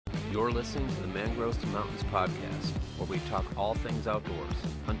You're listening to the Mangroves to Mountains podcast, where we talk all things outdoors,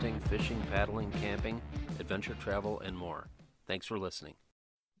 hunting, fishing, paddling, camping, adventure travel, and more. Thanks for listening.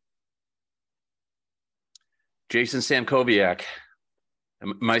 Jason Samkowiak.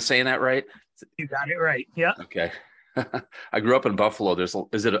 Am I saying that right? You got it right. Yeah. Okay. I grew up in Buffalo. I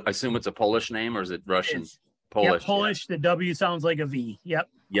assume it's a Polish name, or is it Russian? Polish. Yep, Polish. Yeah. The W sounds like a V. Yep.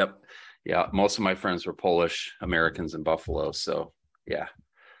 Yeah. Most of my friends were Polish Americans in Buffalo. So yeah,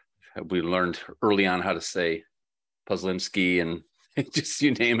 we learned early on how to say Pozlimski and just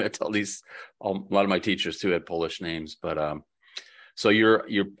you name it. A lot of my teachers too had Polish names. But so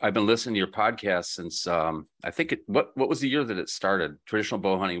I've been listening to your podcast since I think what was the year that it started? Traditional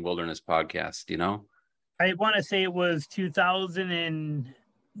Bowhunting Wilderness Podcast. Do you know? I want to say it was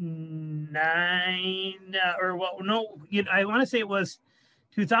 2009 or what? No, I want to say it was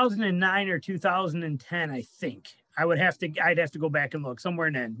 2009 or 2010. I think I'd have to go back and look somewhere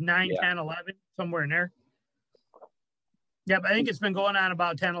in there. 10, 11, somewhere in there. Yeah, but I think it's been going on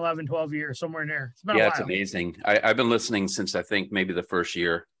about 10, 11, 12 years, somewhere in there. It's been a while. It's amazing. I've been listening since I think maybe the first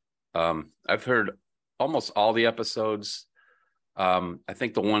year. I've heard almost all the episodes. I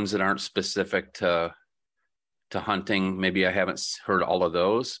think the ones that aren't specific to hunting, maybe I haven't heard all of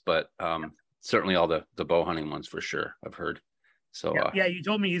those, but certainly all the bow hunting ones for sure I've heard. So yeah, you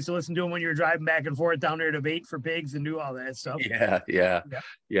told me you used to listen to them when you were driving back and forth down there to bait for pigs and do all that stuff. Yeah,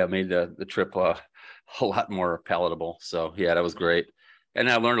 made the trip a lot more palatable. So yeah, that was great, and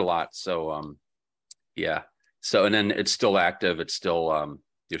I learned a lot. So so and then it's still active. It's still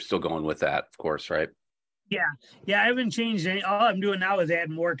you're still going with that, of course, right? Yeah, I haven't changed any. All I'm doing now is add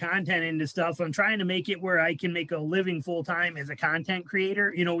more content into stuff. I'm trying to make it where I can make a living full time as a content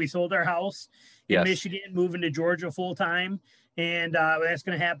creator. We sold our house in Michigan, moving to Georgia full time. And that's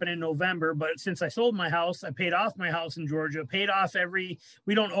going to happen in November. But since I sold my house, I paid off my house in Georgia, we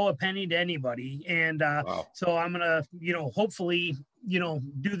don't owe a penny to anybody. And so I'm going to, hopefully, do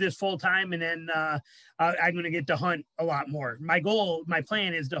this full time. And then I'm going to get to hunt a lot more. My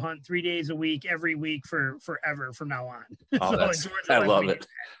plan is to hunt 3 days a week, every week forever from now on. Oh, I love it.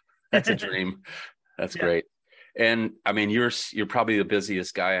 That's a dream. That's great. And I mean, you're probably the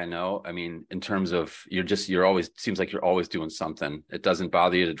busiest guy I know. I mean, in terms of seems like you're always doing something. It doesn't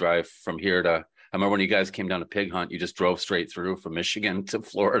bother you to drive from here to, I remember when you guys came down to pig hunt, you just drove straight through from Michigan to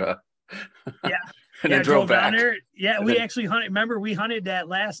Florida. Yeah. And then drove back. Down there. Yeah. We actually hunted. Remember, we hunted that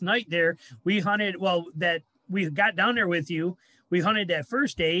last night there. We hunted, we got down there with you. We hunted that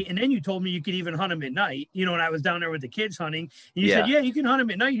first day, and then you told me you could even hunt them at night, when I was down there with the kids hunting. And you said, yeah, you can hunt them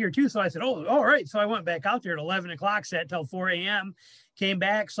at night here too. So I said, oh, all right. So I went back out there at 11 o'clock, sat till 4 a.m., came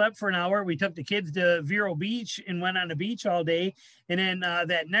back, slept for an hour. We took the kids to Vero Beach and went on the beach all day. And then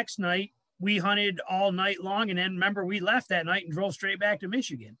that next night, we hunted all night long. And then remember, we left that night and drove straight back to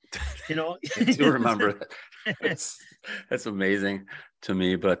Michigan. I do remember that. That's amazing to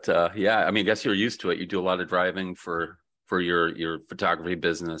me. But I mean, I guess you're used to it. You do a lot of driving for your photography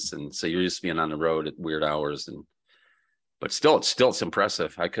business, and so you're used to being on the road at weird hours, but still it's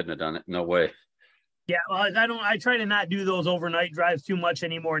impressive. I couldn't have done it. No way. Yeah, well, I try to not do those overnight drives too much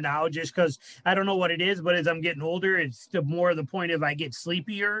anymore now, just because I don't know what it is, but as I'm getting older, it's more the point of I get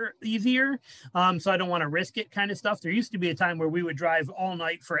sleepier easier. So I don't want to risk it kind of stuff. There used to be a time where we would drive all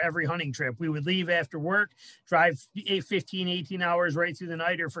night for every hunting trip. We would leave after work, drive 15, 18 hours right through the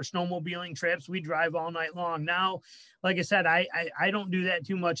night, or for snowmobiling trips, we drive all night long. Now, like I said, I don't do that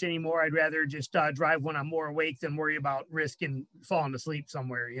too much anymore. I'd rather just drive when I'm more awake than worry about risking falling asleep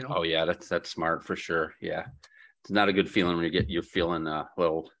somewhere, Oh yeah, that's smart for sure. Yeah, it's not a good feeling when you're feeling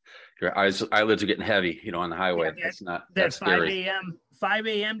your eyelids are getting heavy, on the highway. That's 5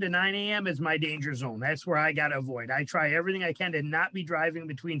 a.m. to 9 a.m. is my danger zone. That's where I got to avoid. I try everything I can to not be driving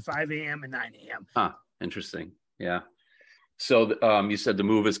between 5 a.m. and 9 a.m. Huh. Interesting. Yeah. So you said the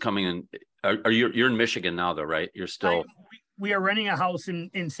move is coming in. You're in Michigan now, though, right? You're still. We are renting a house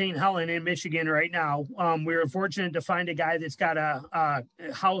in St. Helen in Michigan right now. We were fortunate to find a guy that's got a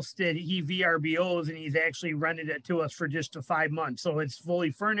house that he VRBOs, and he's actually rented it to us for just 5 months. So it's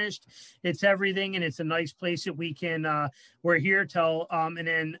fully furnished. It's everything, and it's a nice place that we can. We're here till and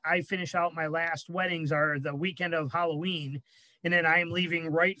then I finish out my last weddings are the weekend of Halloween. And then I am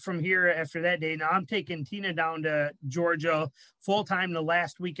leaving right from here after that day. Now I'm taking Tina down to Georgia full time the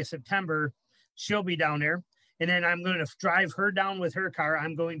last week of September. She'll be down there. And then I'm going to drive her down with her car.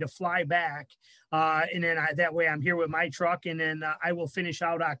 I'm going to fly back. And then that way I'm here with my truck. And then I will finish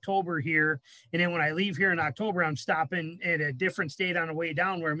out October here. And then when I leave here in October, I'm stopping at a different state on the way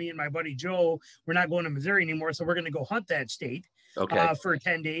down where me and my buddy Joe, we're not going to Missouri anymore. So we're going to go hunt that state for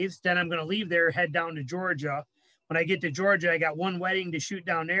 10 days. Then I'm going to leave there, head down to Georgia. when I get to Georgia, I got one wedding to shoot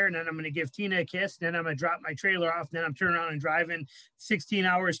down there, and then I'm going to give Tina a kiss. Then I'm going to drop my trailer off. Then I'm turning around and driving 16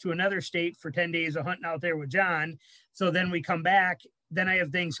 hours to another state for 10 days of hunting out there with John. So then we come back. Then I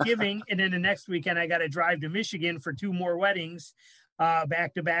have Thanksgiving, and then the next weekend I got to drive to Michigan for 2 more weddings,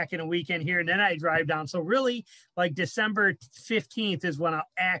 back to back in a weekend here, and then I drive down. So really, like December 15th is when I'll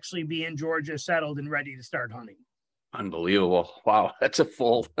actually be in Georgia, settled and ready to start hunting. Unbelievable. Wow. That's a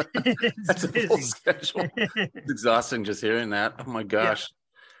full It's schedule. It's exhausting just hearing that. Oh my gosh.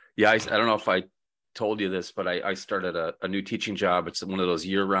 Yeah. I don't know if I told you this, but I started a new teaching job. It's one of those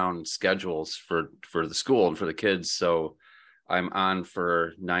year-round schedules for the school and for the kids. So I'm on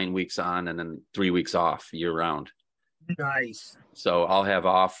for 9 weeks on and then 3 weeks off year round. Nice. So I'll have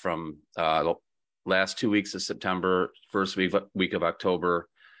off from the last 2 weeks of September, first week of October,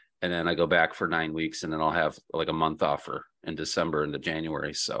 and then I go back for 9 weeks, and then I'll have like a month off in December into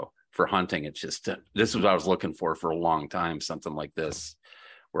January. So for hunting, it's just, this is what I was looking for a long time, something like this,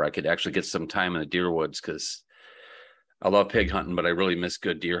 where I could actually get some time in the deer woods, because I love pig hunting, but I really miss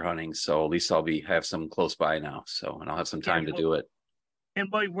good deer hunting. So at least I'll have some close by now. So, and I'll have some time to do it. And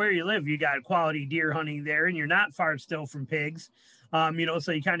where you live, you got quality deer hunting there, and you're not far still from pigs.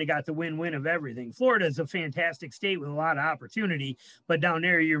 So you kind of got the win-win of everything. Florida is a fantastic state with a lot of opportunity, but down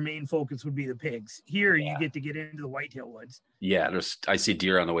there, your main focus would be the pigs. Here, you get to get into the whitetail woods. Yeah, I see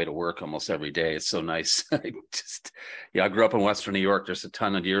deer on the way to work almost every day. It's so nice. I grew up in Western New York. There's a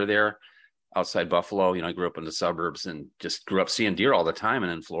ton of deer there outside Buffalo. I grew up in the suburbs and just grew up seeing deer all the time.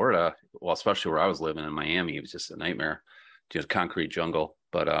 And in Florida, well, especially where I was living in Miami, it was just a nightmare. Just concrete jungle.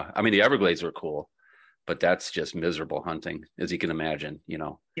 But the Everglades are cool, but that's just miserable hunting, as you can imagine.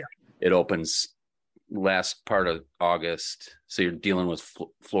 Yeah, it opens last part of August, so you're dealing with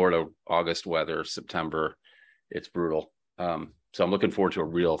Florida August weather. September, it's brutal. So I'm looking forward to a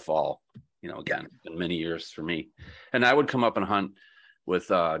real fall. Again, in many years for me. And I would come up and hunt with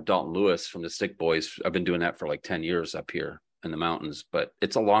Dalton Lewis from the Stick Boys. I've been doing that for like 10 years up here in the mountains, but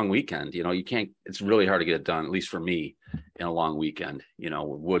it's a long weekend. It's really hard to get it done, at least for me, in a long weekend,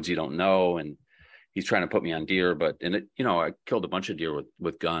 woods you don't know. And he's trying to put me on deer, but I killed a bunch of deer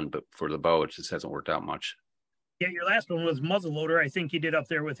with gun, but for the bow, it just hasn't worked out much. Yeah. Your last one was muzzleloader. I think you did up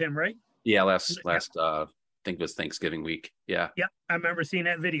there with him, right? Yeah. Last, I think it was Thanksgiving week. Yeah. Yeah. I remember seeing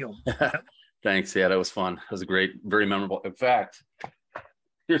that video. Yep. Thanks. Yeah. That was fun. It was a great, very memorable. In fact,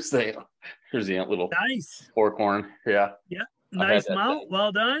 here's the little nice fork horn. Yeah. Yeah. Nice mount.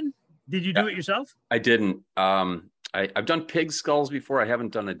 Well done. Did you do it yourself? I didn't. I've done pig skulls before. I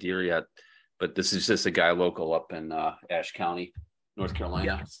haven't done a deer yet, but this is just a guy local up in Ashe County, North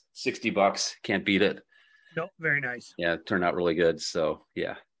Carolina. Yeah. $60. Can't beat it. No, very nice. Yeah. It turned out really good. So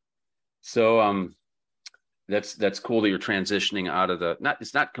yeah. So that's cool that you're transitioning out of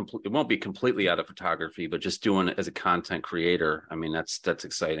it won't be completely out of photography, but just doing it as a content creator. I mean, that's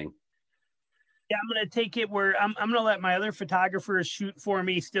exciting. Yeah, I'm going to take it where I'm going to let my other photographers shoot for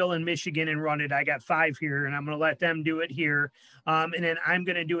me still in Michigan and run it. I got 5 here, and I'm going to let them do it here. And then I'm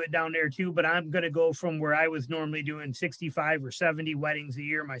going to do it down there too, but I'm going to go from where I was normally doing 65 or 70 weddings a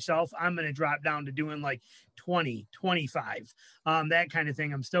year myself. I'm going to drop down to doing like 20, 25, that kind of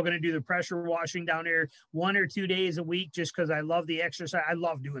thing. I'm still going to do the pressure washing down there 1 or 2 days a week, just because I love the exercise. I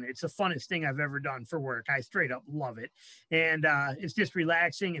love doing it. It's the funnest thing I've ever done for work. I straight up love it. And it's just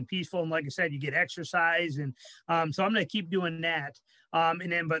relaxing and peaceful. And like I said, you get exercise. And so I'm going to keep doing that.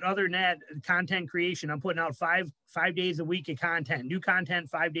 But other than that, content creation, I'm putting out five days a week of content, new content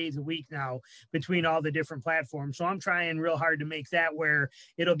 5 days a week now between all the different platforms. So I'm trying real hard to make that where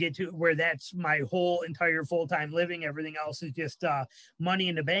it'll get to where that's my whole entire full-time living. Everything else is just money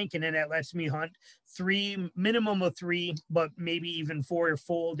in the bank. And then that lets me hunt minimum of 3, but maybe even 4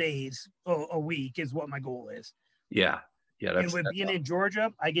 full days a week is what my goal is. Yeah. Yeah. And with being in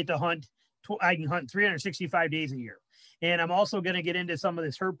Georgia, I get to hunt. I can hunt 365 days a year. And I'm also going to get into some of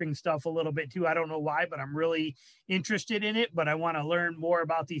this herping stuff a little bit too. I don't know why, but I'm really interested in it, but I want to learn more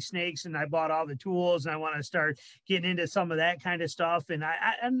about these snakes, and I bought all the tools, and I want to start getting into some of that kind of stuff. And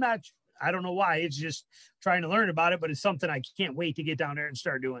I don't know why. It's just trying to learn about it, but it's something I can't wait to get down there and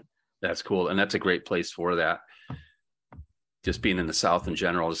start doing. That's cool. And that's a great place for that. Just being in the South in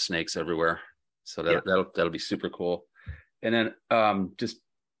general, there's snakes everywhere. So that'll be super cool. And then just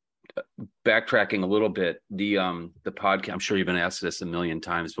backtracking a little bit, the podcast, I'm sure you've been asked this a million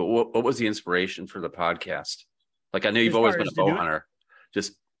times, but what was the inspiration for the podcast? Like, I know you've always been a bow hunter.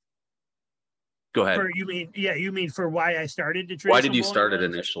 Just go ahead. You mean for why I started to trace? Why did you start it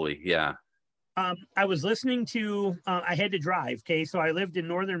initially? Yeah. I was listening to, I had to drive. Okay. So I lived in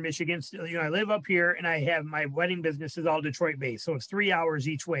Northern Michigan. I live up here and I have my wedding business is all Detroit based. So it's 3 hours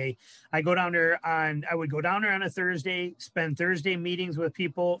each way. I would go down there on a Thursday, spend Thursday meetings with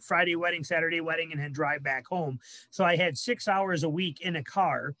people, Friday wedding, Saturday wedding, and then drive back home. So I had 6 hours a week in a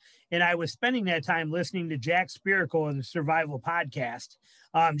car, and I was spending that time listening to Jack Spirko of the Survival Podcast.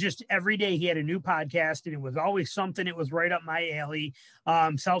 Just every day he had a new podcast, and it was always something that was right up my alley.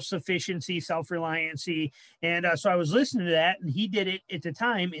 Self-sufficiency, self-reliancy. And so I was listening to that, and he did it at the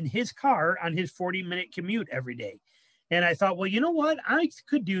time in his car on his 40-minute commute every day. And I thought, well, you know what? I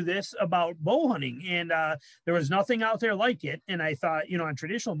could do this about bow hunting. And there was nothing out there like it. And I thought, on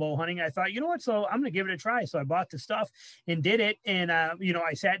traditional bow hunting, I thought, you know what? So I'm going to give it a try. So I bought the stuff and did it. And,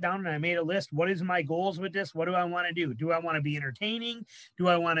 I sat down and I made a list. What is my goals with this? What do I want to do? Do I want to be entertaining? Do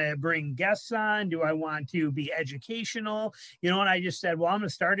I want to bring guests on? Do I want to be educational? And I just said, well, I'm going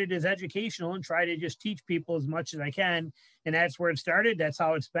to start it as educational and try to just teach people as much as I can. And that's where it started. That's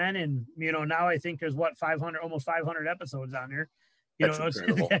how it's been. And, now I think there's almost 500 episodes on there. That's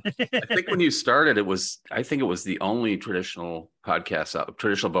incredible. I think when you started, it was the only traditional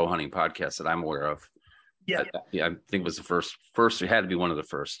bow hunting podcast that I'm aware of. Yeah. I think it was the first, it had to be one of the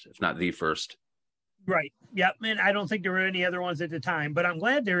first, if not the first. Right. Yep. And I don't think there were any other ones at the time, but I'm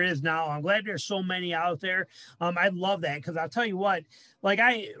glad there is now. I'm glad there's so many out there. I love that because I'll tell you what,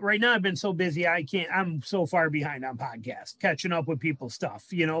 right now I've been so busy. I'm so far behind on podcasts, catching up with people's stuff,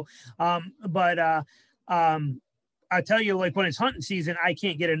 I tell you, when it's hunting season, I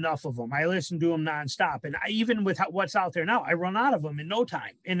can't get enough of them. I listen to them nonstop. And even with what's out there now, I run out of them in no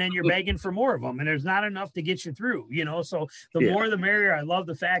time. And then you're begging for more of them. And there's not enough to get you through, So the more the merrier. I love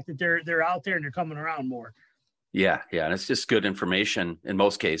the fact that they're out there and they're coming around more. Yeah. Yeah. And it's just good information in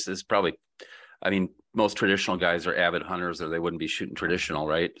most cases. Probably, most traditional guys are avid hunters or they wouldn't be shooting traditional,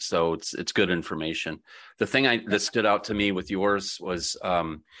 right? So it's good information. The thing that stood out to me with yours was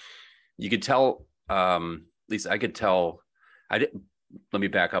you could tell, at least I could tell. Let me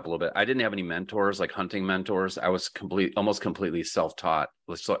back up a little bit. I didn't have any mentors, like hunting mentors. I was almost completely self-taught.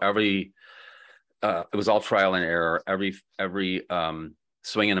 So it was all trial and error. Every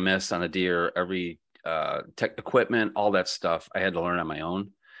swing and a miss on a deer, every tech equipment, all that stuff I had to learn on my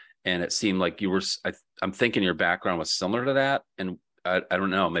own. And it seemed like I'm thinking your background was similar to that. And I don't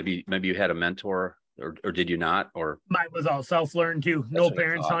know, maybe you had a mentor. Or did you not? Or mine was all self-learned too. No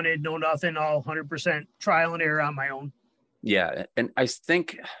parents hunted, no nothing, all 100% trial and error on my own. Yeah. And I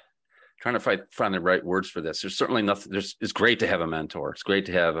think trying to find the right words for this, there's certainly nothing, it's great to have a mentor. It's great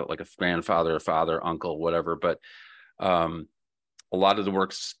to have a grandfather, a father, uncle, whatever. But a lot of the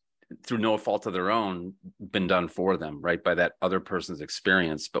work's through no fault of their own been done for them, right? By that other person's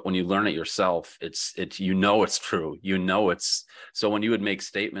experience. But when you learn it yourself, it's true. So when you would make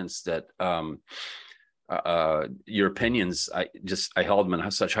statements that, your opinions, I held them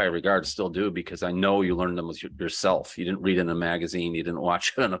in such high regard, still do, because I know you learned them yourself. You didn't read it in a magazine. You didn't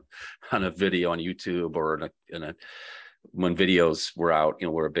watch it on a video on YouTube or when videos were out,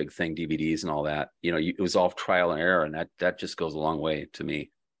 were a big thing, DVDs and all that. It was all trial and error, and that just goes a long way to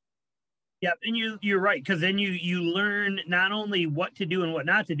me. Yeah, and you're right, because then you learn not only what to do and what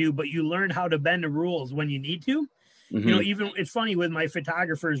not to do, but you learn how to bend the rules when you need to. Mm-hmm. Even it's funny with my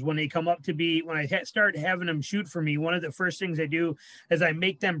photographers when they come up to be, when I start having them shoot for me, one of the first things I do is I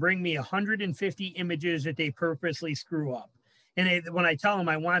make them bring me 150 images that they purposely screw up. And when I tell them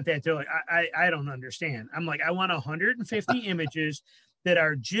I want that, they're like, I don't understand. I'm like, I want 150 images that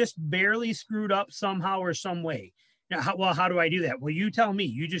are just barely screwed up somehow or some way. Now, how do I do that? Well, you tell me.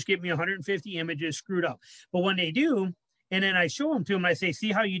 You just give me 150 images screwed up. But when they do, and then I show them to them, I say,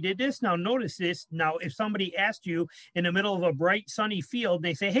 see how you did this? Now notice this. Now, if somebody asked you in the middle of a bright sunny field, and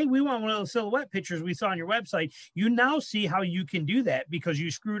they say, hey, we want one of those silhouette pictures we saw on your website, you now see how you can do that because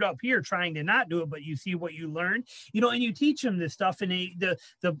you screwed up here trying to not do it, but you see what you learned, and you teach them this stuff, and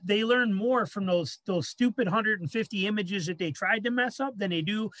they learn more from those stupid 150 images that they tried to mess up than they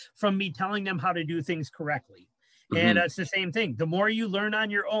do from me telling them how to do things correctly. And it's the same thing. The more you learn on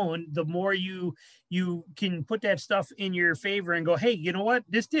your own, the more you can put that stuff in your favor and go, hey, you know what?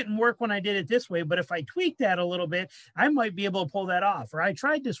 This didn't work when I did it this way, but if I tweak that a little bit, I might be able to pull that off. Or I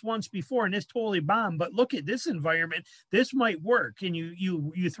tried this once before and this totally bombed, but look at this environment. This might work. And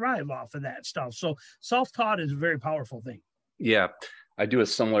you thrive off of that stuff. So self-taught is a very powerful thing. Yeah. I do a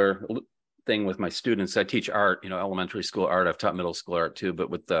similar thing with my students. I teach art, elementary school art. I've taught middle school art too, but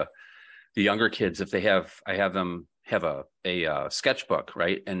with the younger kids, I have them have a sketchbook,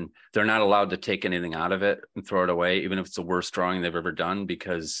 right? And they're not allowed to take anything out of it and throw it away, even if it's the worst drawing they've ever done,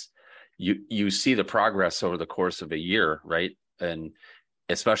 because you see the progress over the course of a year, right? And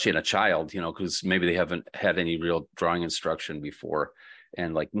especially in a child, because maybe they haven't had any real drawing instruction before.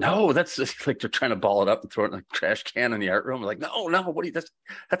 And like, no, that's like they're trying to ball it up and throw it in a trash can in the art room. Like, no, what do you,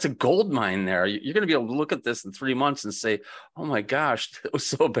 that's a gold mine there. You're going to be able to look at this in 3 months and say, oh my gosh, it was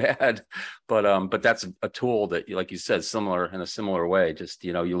so bad. But that's a tool that, like you said, in a similar way, just,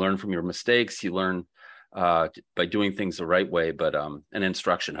 you learn from your mistakes, you learn by doing things the right way, but and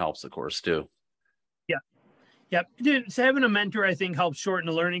instruction helps, of course, too. Yep. So having a mentor, I think, helps shorten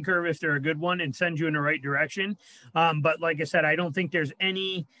the learning curve if they're a good one and send you in the right direction. But like I said, I don't think there's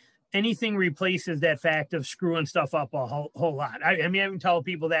anything replaces that fact of screwing stuff up a whole lot. I mean, I even tell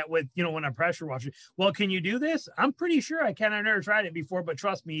people that with, when I'm pressure washing, well, can you do this? I'm pretty sure I can. I've never tried it before, but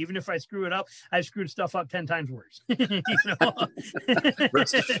trust me, even if I screw it up, I've screwed stuff up 10 times worse.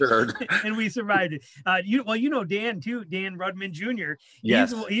 Rest assured. And we survived it. Dan too, Dan Rudman Jr.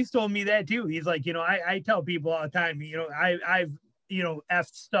 Yes. He's told me that too. He's like, I tell people all the time, I've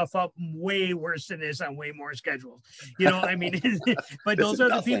effed stuff up way worse than this on way more schedules. I mean, but those are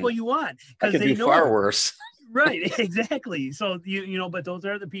the people you want because they know far worse. Right, exactly. So but those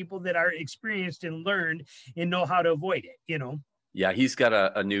are the people that are experienced and learned and know how to avoid it. Yeah, he's got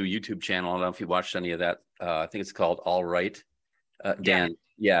a new YouTube channel. I don't know if you watched any of that. I think it's called All Right. Dan.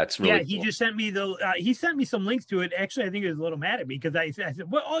 Yeah, it's really. Yeah, he just sent me he sent me some links to it. Actually, I think he was a little mad at me because I said,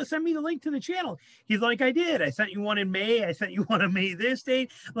 well, send me the link to the channel. He's like, I did. I sent you one in May. I sent you one on May this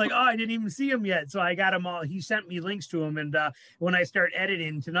date. I'm like, I didn't even see him yet. So I got him all. He sent me links to him. And when I start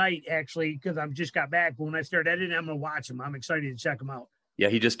editing tonight, actually, because I've just got back, but when I start editing, I'm going to watch him. I'm excited to check him out. Yeah,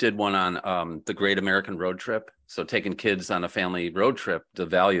 he just did one on the Great American Road Trip. So taking kids on a family road trip, the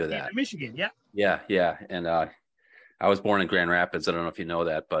value of that. Yeah, Michigan, yeah. Yeah. And I was born in Grand Rapids. I don't know if you know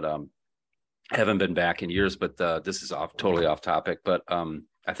that, but haven't been back in years. But this is totally off topic. But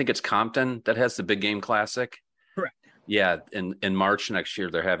I think it's Compton that has the Big Game Classic. Correct. Yeah, in March next year,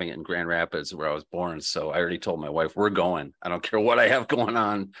 they're having it in Grand Rapids where I was born. So I already told my wife, we're going. I don't care what I have going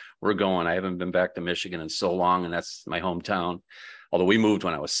on. We're going. I haven't been back to Michigan in so long, and that's my hometown. Although we moved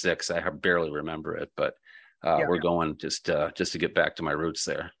when I was 6, I barely remember it. But we're going just to get back to my roots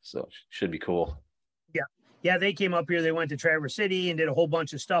there. So it should be cool. Yeah, they came up here. They went to Traverse City and did a whole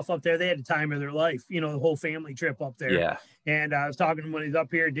bunch of stuff up there. They had the time of their life, the whole family trip up there. Yeah. And I was talking to him when he's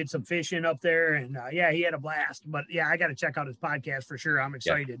up here, did some fishing up there. And he had a blast. But yeah, I got to check out his podcast for sure. I'm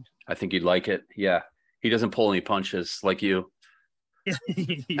excited. Yeah, I think you'd like it. Yeah. He doesn't pull any punches like you. Yeah.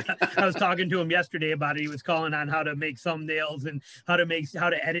 I was talking to him yesterday about it. He was calling on how to make thumbnails and how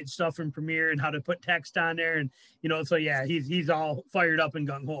to edit stuff in Premiere and how to put text on there. And, so yeah, he's all fired up and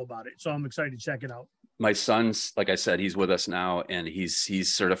gung ho about it. So I'm excited to check it out. My son's, like I said, he's with us now, and he's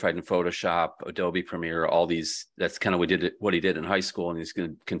certified in Photoshop, Adobe Premiere, all these. That's kind of what he did in high school, and he's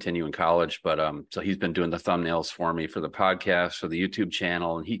going to continue in college. But so he's been doing the thumbnails for me for the podcast, for the YouTube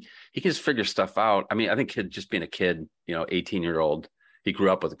channel, and he can just figure stuff out. I mean, I think just being a kid, 18-year-old, he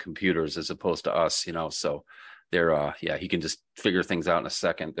grew up with the computers as opposed to us, so they're he can just figure things out in a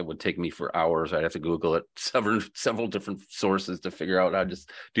second that would take me for hours. I'd have to Google it, several different sources to figure out how to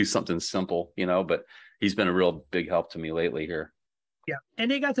just do something simple, but he's been a real big help to me lately here. Yeah. And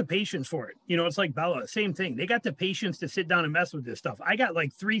they got the patience for it. It's like Bella, same thing. They got the patience to sit down and mess with this stuff. I got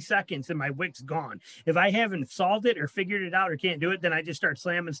like 3 seconds and my wick's gone. If I haven't solved it or figured it out or can't do it, then I just start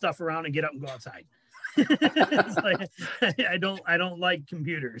slamming stuff around and get up and go outside. It's like, I don't like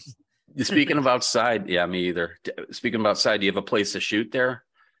computers. Speaking of outside, yeah, me either. Speaking of outside, do you have a place to shoot there?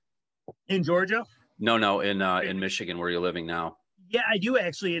 In Georgia? No, in Michigan, where you're living now. Yeah, I do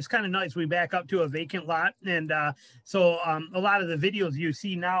actually. It's kind of nice. We back up to a vacant lot. And so a lot of the videos you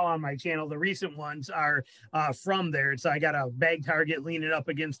see now on my channel, the recent ones are from there. So I got a bag target leaning up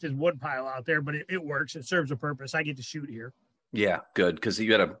against his wood pile out there, but it works. It serves a purpose. I get to shoot here. Yeah, good. Because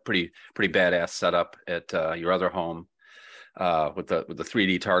you had a pretty badass setup at your other home with the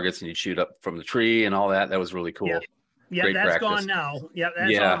 3D targets, and you'd shoot up from the tree and all that. That was really cool. Yeah, great that's practice. Gone now. Yeah,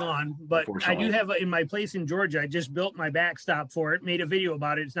 that's all gone. But I do have in my place in Georgia. I just built my backstop for it. Made a video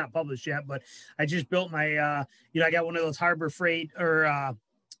about it. It's not published yet, but I just built my. I got one of those Harbor Freight or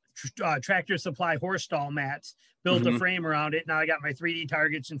Tractor Supply horse stall mats. Built a frame around it. Now I got my 3D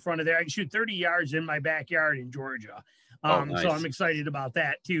targets in front of there. I can shoot 30 yards in my backyard in Georgia. Nice. So I'm excited about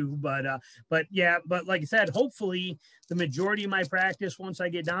that too. But like I said, hopefully the majority of my practice once I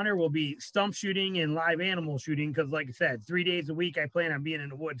get down there will be stump shooting and live animal shooting. Cause like I said, 3 days a week, I plan on being in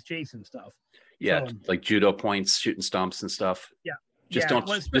the woods chasing stuff. Yeah. So, like judo points, shooting stumps and stuff. Yeah. Just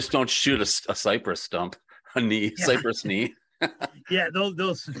don't shoot a cypress stump, cypress knee. Yeah.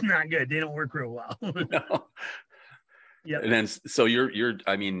 Those not good. They don't work real well. No. Yeah. And then, so you're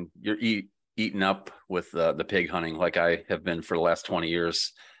eaten up with the pig hunting like I have been for the last 20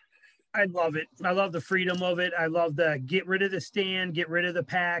 years. I love it. I love the freedom of it. I love the get rid of the stand, get rid of the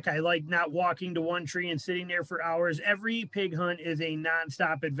pack. I like not walking to one tree and sitting there for hours. Every pig hunt is a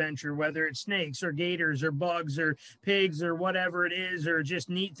nonstop adventure, whether it's snakes or gators or bugs or pigs or whatever it is, or just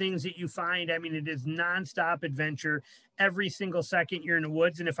neat things that you find. I mean, it is nonstop adventure every single second you're in the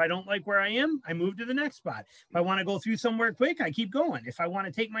woods. And if I don't like where I am, I move to the next spot. If I want to go through somewhere quick, I keep going. If I want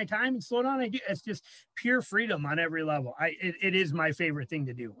to take my time and slow down, I do. It's just pure freedom on every level. It is my favorite thing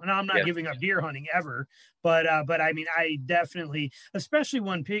to do. And I'm not giving up deer hunting ever, but I mean, I definitely, especially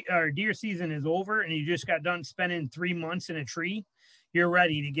when pig or deer season is over and you just got done spending 3 months in a tree, you're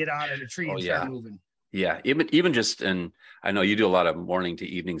ready to get out of the tree and start moving. Yeah. Even just, and I know you do a lot of morning to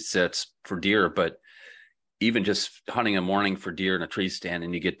evening sits for deer, but even just hunting a morning for deer in a tree stand,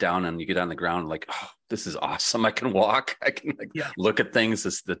 and you get down and you get on the ground, like, oh, this is awesome. I can walk. I can look at things.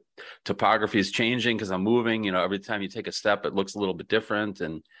 The topography is changing because I'm moving. You know, every time you take a step, it looks a little bit different.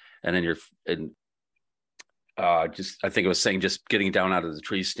 And then I think it was saying just getting down out of the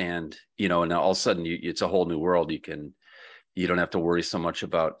tree stand, you know, and all of a sudden it's a whole new world. You don't have to worry so much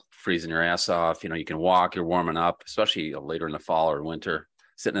about freezing your ass off. You know, you can walk, you're warming up, especially later in the fall or winter.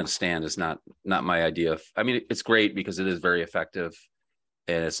 Sitting in a stand is not my idea. I mean, it's great because it is very effective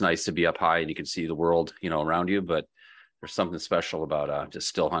and it's nice to be up high and you can see the world, you know, around you, but there's something special about just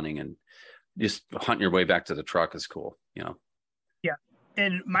still hunting, and just hunting your way back to the truck is cool, you know? Yeah.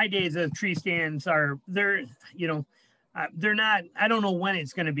 And my days of tree stands they're not, I don't know when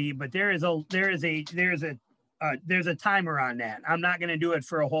it's going to be, but there's a timer on that. I'm not going to do it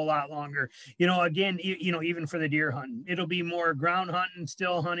for a whole lot longer. You know, again, even for the deer hunting, it'll be more ground hunting,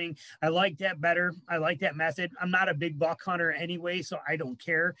 still hunting. I like that better. I like that method. I'm not a big buck hunter anyway, so I don't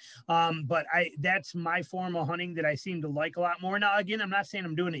care. But that's my form of hunting that I seem to like a lot more. Now, again, I'm not saying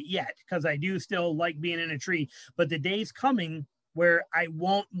I'm doing it yet because I do still like being in a tree, but the day's coming where I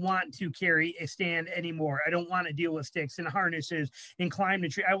won't want to carry a stand anymore. I don't want to deal with sticks and harnesses and climb the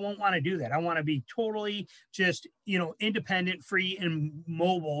tree. I won't want to do that. I want to be totally just, independent, free, and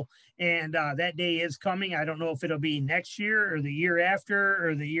mobile. And that day is coming. I don't know if it'll be next year or the year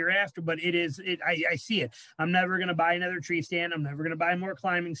after, but I see it. I'm never going to buy another tree stand. I'm never going to buy more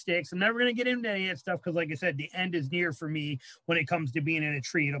climbing sticks. I'm never going to get into any of that stuff because, like I said, the end is near for me when it comes to being in a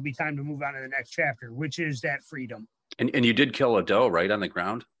tree. It'll be time to move on to the next chapter, which is that freedom. And you did kill a doe right on the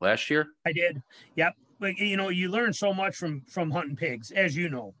ground last year? I did. Yep. But you learn so much from hunting pigs, as you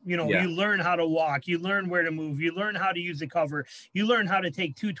know. You learn how to walk, you learn where to move, you learn how to use the cover, you learn how to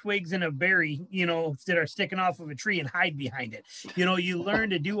take 2 twigs and a berry, that are sticking off of a tree and hide behind it. You learn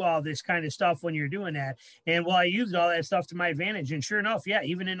to do all this kind of stuff when you're doing that. And I used all that stuff to my advantage. And sure enough,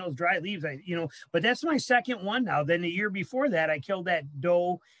 even in those dry leaves, but that's my second one now. Then the year before that, I killed that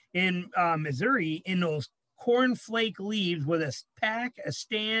doe in Missouri in those cornflake leaves with a pack, a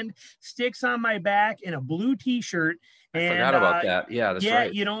stand, sticks on my back, and a blue t-shirt. I forgot about that. Yeah, that's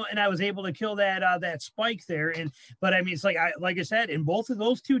right. And I was able to kill that spike there. But I mean, it's like I said, in both of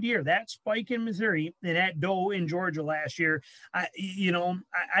those 2 deer, that spike in Missouri and that doe in Georgia last year, I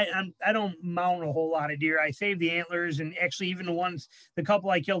don't mount a whole lot of deer. I saved the antlers, and actually even the couple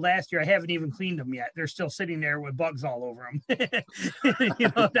I killed last year, I haven't even cleaned them yet. They're still sitting there with bugs all over them,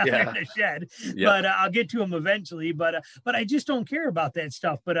 down there in the shed. Yep. But I'll get to them eventually. But I just don't care about that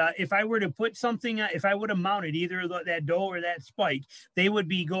stuff. But if I were to put something, if I would have mounted either that doe or that spike, they would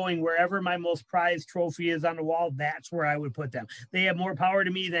be going wherever my most prized trophy is on the wall. That's where I would put them. They have more power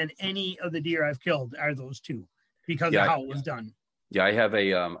to me than any of the deer I've killed are those 2 because of how it was done. Yeah, I have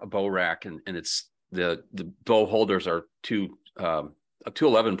a bow rack, and it's the bow holders are 2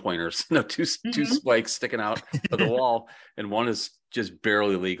 11 pointers, two spikes sticking out of the wall, and one is just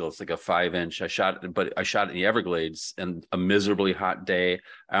barely legal. It's like a 5-inch. I shot it in the Everglades, and a miserably hot day.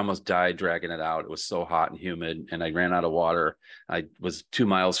 I almost died dragging it out. It was so hot and humid, and I ran out of water. I was 2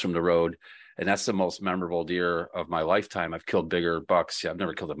 miles from the road, and that's the most memorable deer of my lifetime. I've killed bigger bucks. I've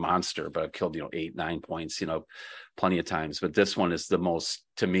never killed a monster, but I've killed 8, 9 points, plenty of times. But this one is the most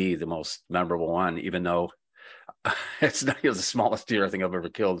memorable one, even though it's not the smallest deer I think I've ever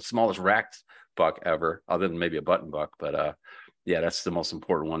killed, the smallest racked buck ever, other than maybe a button buck. But that's the most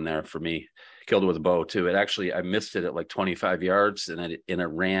important one there for me. Killed it with a bow too. I missed it at like 25 yards, and it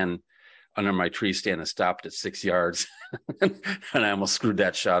ran under my tree stand and stopped at 6 yards. And I almost screwed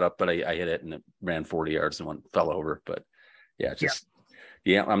that shot up, but I hit it and it ran 40 yards and fell over. But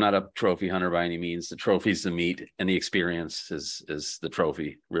I'm not a trophy hunter by any means. The trophy's the meat, and the experience is the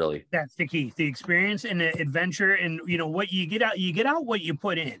trophy, really. That's the key. The experience and the adventure, and what you get out what you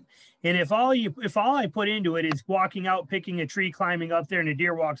put in. And if all I put into it is walking out, picking a tree, climbing up there, and a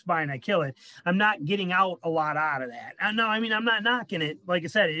deer walks by and I kill it, I'm not getting out a lot out of that. No, I mean, I'm not knocking it. Like I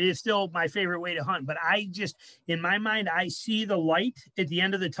said, it is still my favorite way to hunt, but I just, in my mind, I see the light at the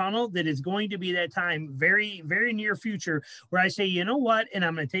end of the tunnel that is going to be that time very, very near future where I say, you know what? And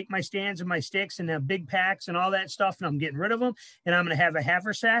I'm going to take my stands and my sticks and have big packs and all that stuff, and I'm getting rid of them. And I'm going to have a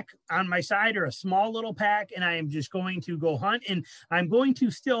haversack on my side or a small little pack, and I am just going to go hunt. And I'm going to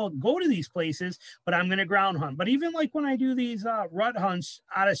still go to these places, but I'm going to ground hunt. But even like when I do these rut hunts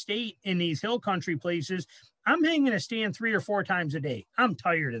out of state in these hill country places, I'm hanging a stand 3 or 4 times a day. I'm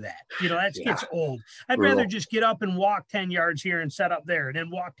tired of that. That gets old. I'd rather just get up and walk 10 yards here and set up there, and then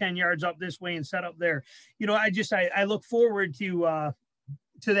walk 10 yards up this way and set up there. I look forward to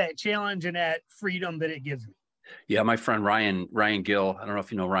that challenge and that freedom that it gives me. Yeah. My friend, Ryan Gill, I don't know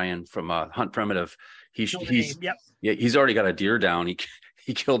if you know Ryan from Hunt Primitive. He's already got a deer down.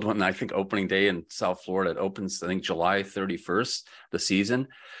 He killed one, I think, opening day in South Florida. It opens, I think, July 31st, the season.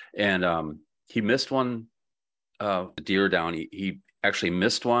 And he missed one deer down. He actually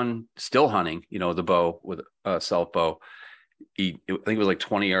missed one still hunting, the bow with a self bow. I think it was like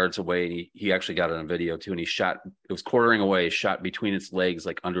 20 yards away, and he actually got it on video too. And he shot, it was quartering away, shot between its legs,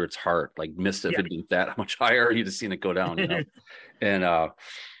 like under its heart, like missed it. If it'd been that much higher, you'd have seen it go down, And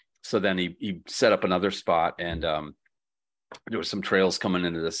so then he set up another spot, and there was some trails coming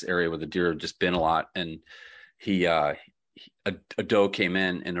into this area where the deer had just been a lot. And a doe came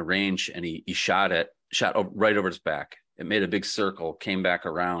in a range, and he shot right over its back. It made a big circle, came back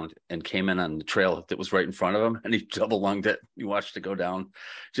around, and came in on the trail that was right in front of him, and he double lunged it. He watched it go down,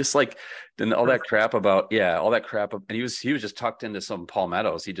 just like then all that crap. And he was just tucked into some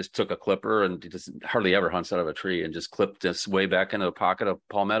palmettos. He just took a clipper, and he just hardly ever hunts out of a tree, and just clipped this way back into a pocket of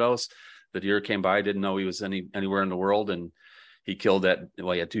palmettos. The deer came by, didn't know he was anywhere in the world, and he killed that.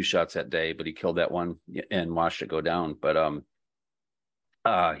 Well, he had 2 shots that day, but he killed that one and watched it go down. But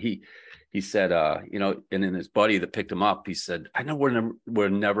he said, and then his buddy that picked him up, he said, I know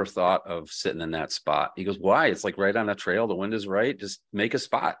would never thought of sitting in that spot. He goes, why? It's like right on the trail. The wind is right. Just make a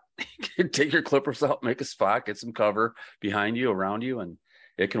spot. Take your clippers out, make a spot, get some cover behind you, around you, and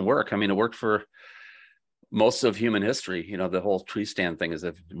it can work. I mean, it worked for most of human history. The whole tree stand thing is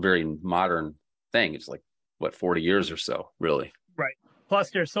a very modern thing. It's like, 40 years or so, really. Right. Plus,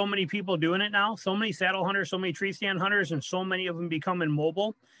 there's so many people doing it now, so many saddle hunters, so many tree stand hunters, and so many of them becoming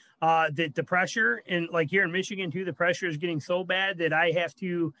mobile. That the pressure, and like here in Michigan too, the pressure is getting so bad that I have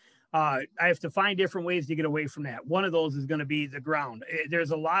to find different ways to get away from that. One of those is going to be the ground.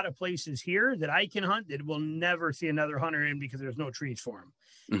 There's a lot of places here that I can hunt that will never see another hunter in because there's no trees for them.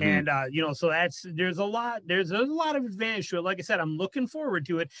 Mm-hmm. And, so there's a lot of advantage to it. Like I said, I'm looking forward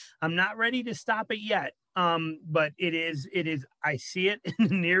to it. I'm not ready to stop it yet. But it is, I see it in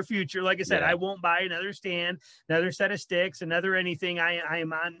the near future. Like I said, I won't buy another stand, another set of sticks, another anything. I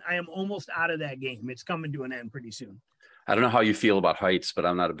am almost out of that game. It's coming to an end pretty soon. I don't know how you feel about heights, but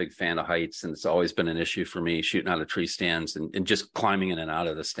I'm not a big fan of heights. And it's always been an issue for me shooting out of tree stands and just climbing in and out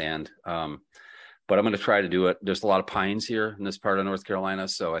of the stand. But I'm going to try to do it. There's a lot of pines here in this part of North Carolina.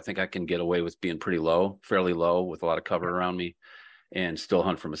 So I think I can get away with being fairly low with a lot of cover around me, and still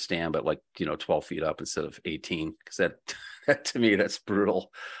hunt from a stand, but 12 feet up instead of 18. Because that to me, that's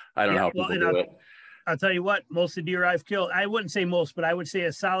brutal. I don't know how people do it. I'll tell you what, most of the deer I've killed, I wouldn't say most, but I would say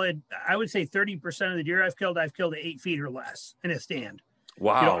 30% of the deer I've killed at 8 feet or less in a stand.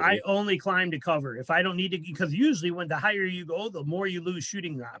 Wow. I only climb to cover if I don't need to, because usually when the higher you go, the more you lose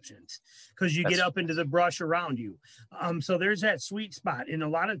shooting options because you get up into the brush around you. So there's that sweet spot. And a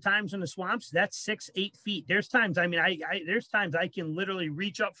lot of times in the swamps, that's 6-8 feet. There's times, there's times I can literally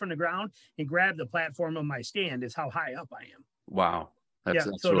reach up from the ground and grab the platform of my stand is how high up I am. Wow. That's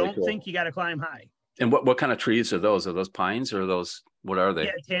so really don't cool. think you got to climb high. And what kind of trees are those? Are those pines or are those, what are they?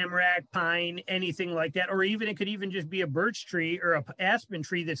 Yeah, tamarack, pine, anything like that. Or even, it could even just be a birch tree or a aspen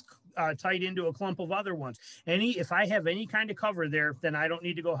tree that's tied into a clump of other ones. If I have any kind of cover there, then I don't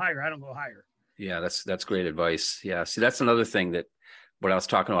need to go higher. I don't go higher. Yeah, that's great advice. Yeah. See, that's another thing that what I was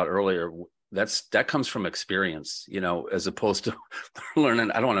talking about earlier, that comes from experience, as opposed to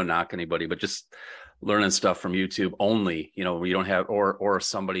learning. I don't want to knock anybody, but just learning stuff from YouTube only, where you don't have, or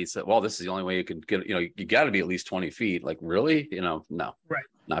somebody said, well, this is the only way you can get, you got to be at least 20 feet. Like, really? No, right.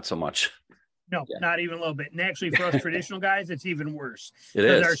 Not so much. No, not even a little bit. And actually for us traditional guys, it's even worse. It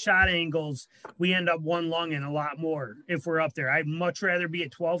is. Our shot angles, we end up one lunging a lot more if we're up there. I'd much rather be at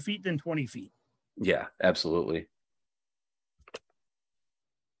 12 feet than 20 feet. Yeah, absolutely.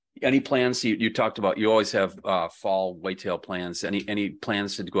 Any plans you talked about? You always have fall whitetail plans. Any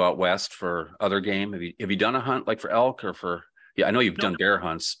plans to go out west for other game? Have you done a hunt like for elk or for? Yeah, I know you've done bear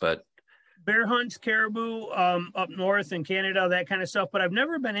hunts, but bear hunts, caribou, up north in Canada, that kind of stuff. But I've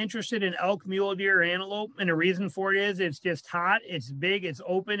never been interested in elk, mule deer, or antelope. And the reason for it is it's just hot, it's big, it's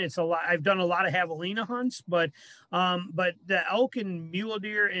open. It's a lot. I've done a lot of javelina hunts, but the elk and mule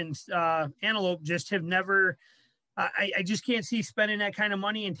deer and antelope just have never. I just can't see spending that kind of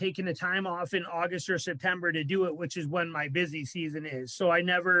money and taking the time off in August or September to do it, which is when my busy season is. So I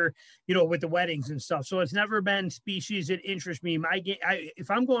never, with the weddings and stuff. So it's never been species that interest me.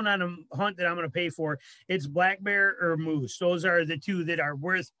 If I'm going on a hunt that I'm going to pay for, it's black bear or moose. Those are the two that are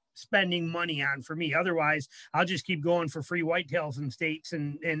worth spending money on for me. Otherwise, I'll just keep going for free whitetails in states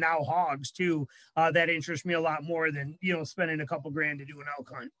and now hogs too. That interests me a lot more than, spending a couple grand to do an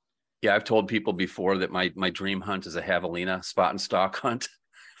elk hunt. Yeah, I've told people before that my dream hunt is a javelina spot and stalk hunt.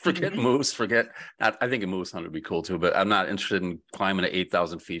 Forget moose, I think a moose hunt would be cool too, but I'm not interested in climbing to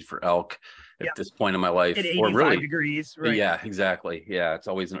 8,000 feet for elk at this point in my life. At 85 degrees, right? Yeah, exactly. Yeah, it's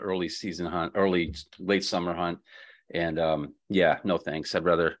always an early season hunt, late summer hunt. And no thanks. I'd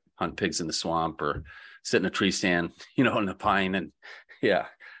rather hunt pigs in the swamp or sit in a tree stand, in the pine. And yeah,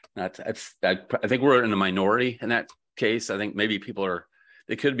 I think we're in a minority in that case. I think maybe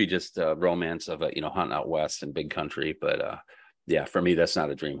it could be just a romance of hunting out west in big country, but for me that's not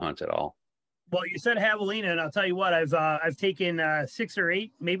a dream hunt at all. Well, you said javelina, and I'll tell you what, I've taken 6 or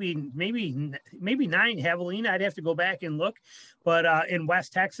 8, maybe 9 javelina. I'd have to go back and look, but in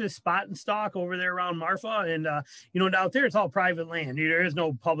West Texas, spot and stalk over there around Marfa, and out there it's all private land. There is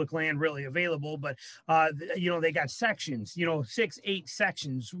no public land really available, but they got sections, 6, 8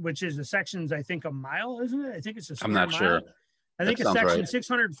 sections, which is the sections I think a mile, isn't it? I think it's a square mile. I'm not sure. I think a section, right.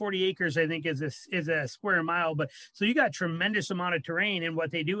 640 acres, I think is a square mile. But so you got tremendous amount of terrain. And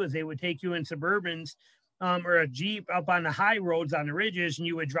what they do is they would take you in Suburbans or a Jeep up on the high roads on the ridges, and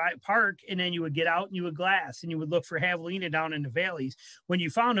you would park, and then you would get out and you would glass, and you would look for javelina down in the valleys. When you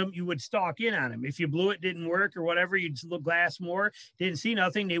found them, you would stalk in on them. If you blew it, didn't work or whatever, you'd look glass more, didn't see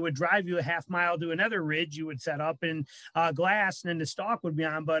nothing. They would drive you a half mile to another ridge. You would set up and glass, and then the stalk would be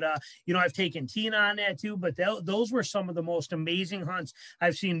on. But, I've taken Tina on that too, but those were some of the most amazing hunts.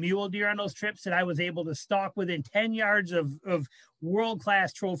 I've seen mule deer on those trips that I was able to stalk within 10 yards of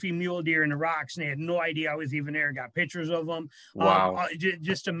world-class trophy mule deer in the rocks, and they had no idea I was even there. Got pictures of them. Wow.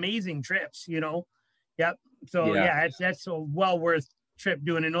 Just amazing trips, Yep. So that's a well worth trip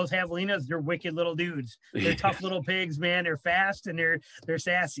doing. And those javelinas, they're wicked little dudes. They're tough little pigs, man. They're fast and they're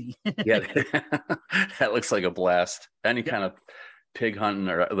sassy. Yeah. That looks like a blast. Any kind of pig hunting,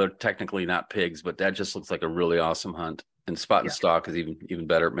 or they're technically not pigs, but that just looks like a really awesome hunt. And spot and stalk is even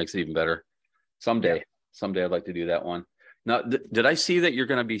better. It makes it even better. Someday I'd like to do that one. Now, did I see that you're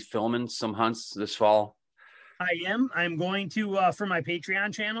going to be filming some hunts this fall? I am. I'm going to for my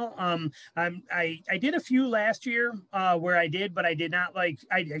Patreon channel. I did a few last year where I did, but I did not I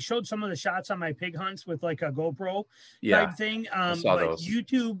showed some of the shots on my pig hunts with like a GoPro type thing. I saw but those.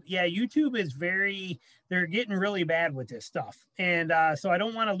 YouTube is they're getting really bad with this stuff. And so I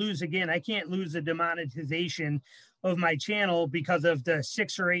don't want to lose again. I can't lose the demonetization of my channel because of the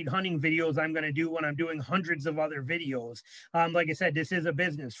 6 or 8 hunting videos I'm going to do when I'm doing hundreds of other videos. Like I said, this is a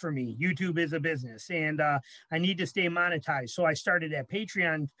business for me. YouTube is a business, and I need to stay monetized. So I started a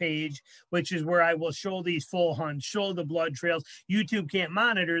Patreon page, which is where I will show these full hunts, show the blood trails. YouTube can't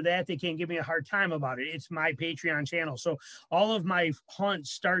monitor that. They can't give me a hard time about it. It's my Patreon channel. So all of my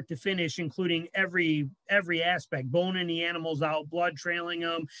hunts start to finish, including every aspect, boning the animals out, blood trailing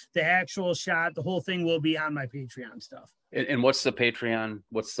them, the actual shot, the whole thing will be on my Patreon stuff. And what's the Patreon?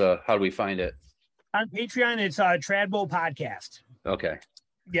 How do we find it? On Patreon, it's Tradbo Podcast. Okay.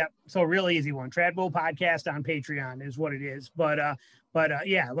 Yep. So real easy one. Tradbo Podcast on Patreon is what it is. But like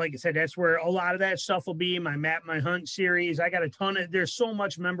I said, that's where a lot of that stuff will be. My Map My Hunt series. I got there's so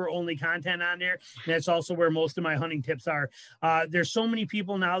much member only content on there. And that's also where most of my hunting tips are. There's so many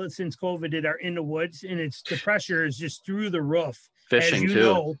people now that since COVID that are in the woods, and the pressure is just through the roof. Fishing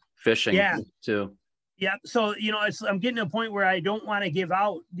too. Fishing too. Yeah. So, I'm getting to a point where I don't want to give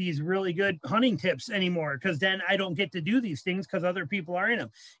out these really good hunting tips anymore, because then I don't get to do these things because other people are in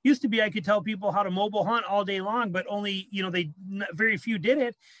them. Used to be I could tell people how to mobile hunt all day long, but only, very few did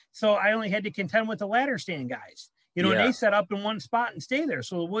it. So I only had to contend with the ladder stand guys. They set up in one spot and stay there.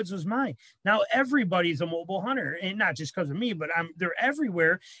 So the woods was mine. Now everybody's a mobile hunter, and not just because of me, but they're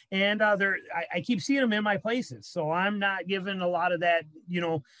everywhere. And I keep seeing them in my places. So I'm not giving a lot of that,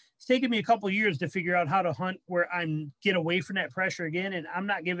 it's taken me a couple of years to figure out how to hunt where I'm get away from that pressure again. And I'm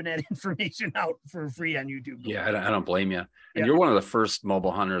not giving that information out for free on YouTube. Yeah. I don't blame you. And you're one of the first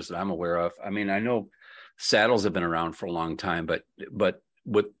mobile hunters that I'm aware of. I mean, I know saddles have been around for a long time, but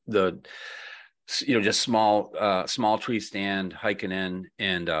with the, just small tree stand, hiking in,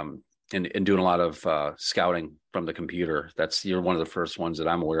 and and doing a lot of scouting from the computer. You're one of the first ones that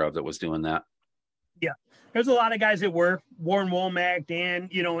I'm aware of that was doing that. Yeah. There's a lot of guys that were Warren Womack, Dan,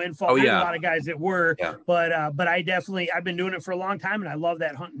 Info. Oh There's yeah. a lot of guys that were, Yeah. but I've been doing it for a long time and I love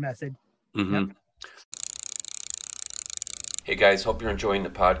that hunting method. Mm-hmm. Yep. Hey guys, hope you're enjoying the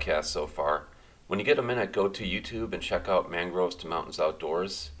podcast so far. When you get a minute, go to YouTube and check out Mangroves to Mountains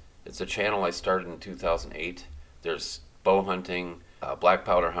Outdoors. It's a channel I started in 2008. There's bow hunting, black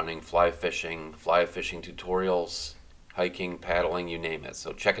powder hunting, fly fishing tutorials, hiking, paddling, you name it.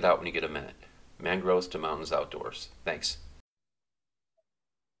 So check it out when you get a minute. Mangroves to Mountains Outdoors. Thanks.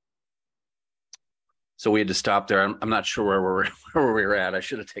 So we had to stop there. I'm not sure where we were at. I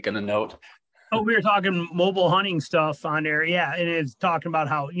should have taken a note. Oh, we were talking mobile hunting stuff on there. Yeah. And it's talking about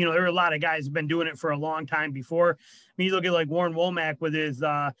how, there are a lot of guys who've been doing it for a long time before. I mean, you look at like Warren Womack with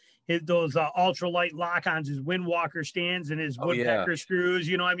those ultralight lock-ons, his Windwalker stands and his woodpecker screws.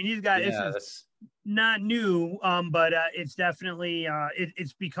 He's got, it's not new, but it's definitely,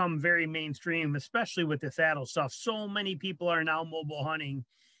 it's become very mainstream, especially with the saddle stuff. So many people are now mobile hunting.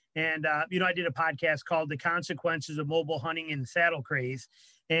 And, I did a podcast called The Consequences of Mobile Hunting and Saddle Craze.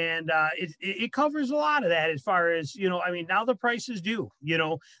 And it covers a lot of that as far as, now the prices do,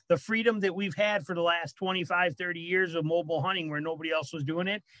 the freedom that we've had for the last 25, 30 years of mobile hunting where nobody else was doing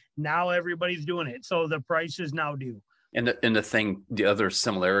it. Now everybody's doing it. So the prices now do. And the other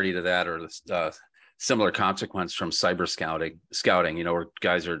similarity to that, or the similar consequence from cyber scouting, where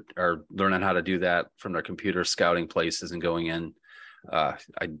guys are learning how to do that from their computer, scouting places and going in. I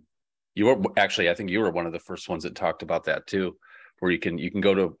think you were one of the first ones that talked about that too, where you can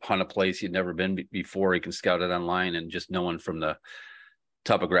go to hunt a place you'd never been before. You can scout it online and just knowing from the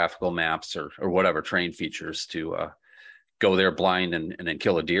topographical maps or whatever terrain features to go there blind and then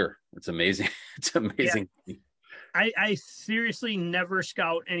kill a deer. It's amazing. It's amazing. Yeah. I seriously never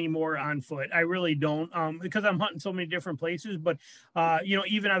scout anymore on foot. I really don't, because I'm hunting so many different places. But,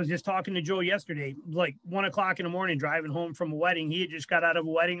 even I was just talking to Joe yesterday, like 1 o'clock in the morning, driving home from a wedding. He had just got out of a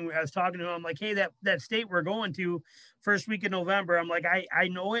wedding. I was talking to him. I'm like, hey, that state we're going to first week of November. I'm like, I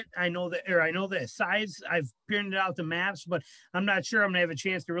know it. I know the size. I've printed out the maps, but I'm not sure I'm going to have a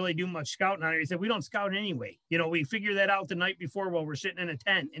chance to really do much scouting on it. He said, we don't scout anyway. We figure that out the night before while we're sitting in a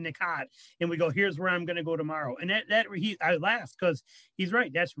tent in the cot and we go, here's where I'm going to go tomorrow. And I laughed because he's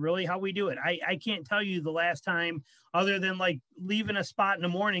right. That's really how we do it. I can't tell you the last time, other than like leaving a spot in the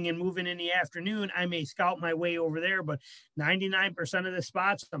morning and moving in the afternoon, I may scout my way over there, but 99% of the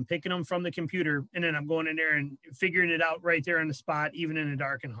spots, I'm picking them from the computer and then I'm going in there and figuring it out right there on the spot, even in the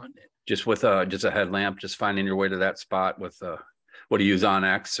dark, and hunting it. Just with just a headlamp, just finding your way to that spot with what do you use,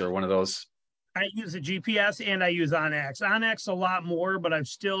 Onyx or one of those? I use a GPS and I use Onyx. Onyx a lot more, but I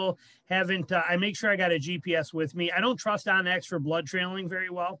still haven't. I make sure I got a GPS with me. I don't trust Onyx for blood trailing very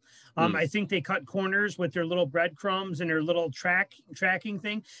well. I think they cut corners with their little breadcrumbs and their little tracking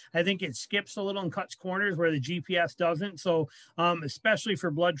thing. I think it skips a little and cuts corners where the GPS doesn't. So especially for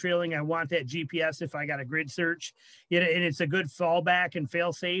blood trailing, I want that GPS if I got a grid search. And it's a good fallback and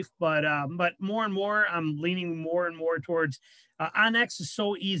fail safe. But more and more, I'm leaning more and more towards Onyx is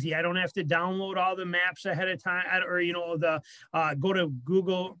so easy. I don't have to download all the maps ahead of time, or go to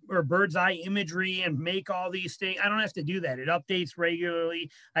Google or Bird's Eye Imagery and make all these things. I don't have to do that. It updates regularly.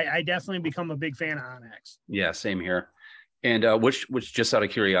 I definitely become a big fan of Onyx. Yeah, same here. And which just out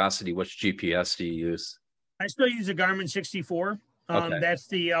of curiosity, which GPS do you use? I still use a Garmin 64. Okay. That's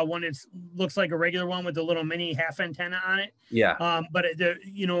the one that looks like a regular one with the little mini half antenna on it. Yeah. But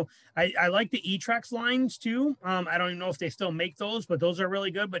I like the E-Trex lines too. I don't even know if they still make those, but those are really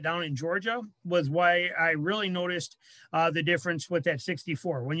good. But down in Georgia was why I really noticed the difference with that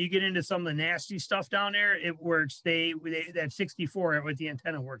 64. When you get into some of the nasty stuff down there, it works. That 64 with the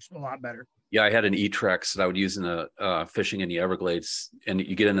antenna works a lot better. Yeah, I had an E-Trex that I would use in the fishing in the Everglades, and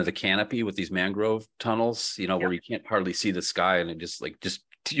you get into the canopy with these mangrove tunnels, where you can't hardly see the sky, and it just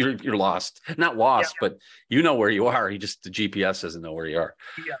you're lost. Not lost, but you know where you are. The GPS doesn't know where you are.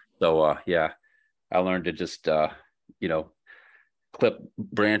 Yeah. So I learned to just clip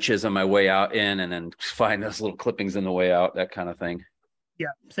branches on my way out in, and then find those little clippings in the way out, that kind of thing. Yeah,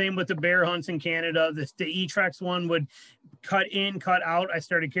 same with the bear hunts in Canada. The E-Trex one would cut in, cut out. I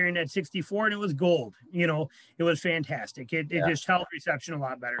started carrying that 64 and it was gold. It was fantastic. It just held reception a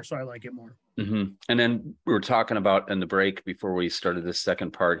lot better. So I like it more. Mm-hmm. And then we were talking about in the break before we started this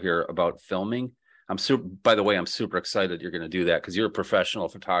second part here about filming. By the way, I'm super excited you're going to do that because you're a professional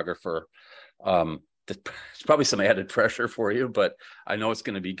photographer. It's probably some added pressure for you, but I know it's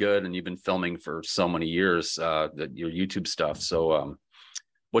going to be good. And you've been filming for so many years, your YouTube stuff. So,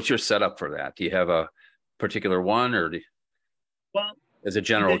 what's your setup for that? Do you have a particular one or? Well, as a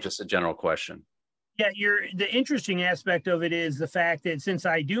general, just a general question. Yeah, the interesting aspect of it is the fact that since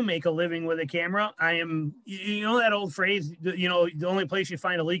I do make a living with a camera, I am, you know, that old phrase, you know, the only place you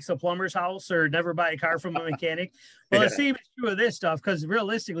find a leak's a plumber's house, or never buy a car from a mechanic. Well, Yeah. the same is true of this stuff, because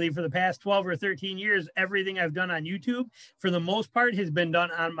realistically, for the past 12 or 13 years, everything I've done on YouTube, for the most part, has been done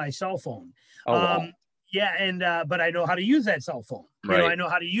on my cell phone. Oh, wow. Yeah, and but I know how to use that cell phone. You know, Right. I know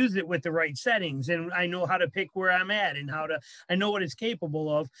how to use it with the right settings, and I know how to pick where I'm at, and I know what it's capable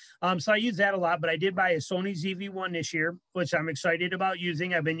of. So I use that a lot. But I did buy a Sony ZV-1 this year, which I'm excited about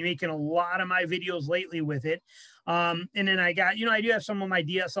using. I've been making a lot of my videos lately with it. And then I got, you know, I do have some of my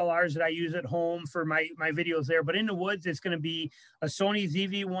DSLRs that I use at home for my videos there. But in the woods, it's going to be a Sony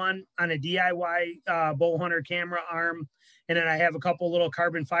ZV-1 on a DIY bow hunter camera arm. And then I have a couple little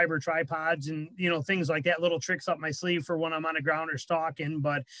carbon fiber tripods and, you know, things like that, little tricks up my sleeve for when I'm on the ground or stalking.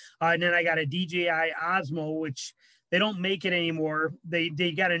 But and then I got a DJI Osmo, which they don't make it anymore. They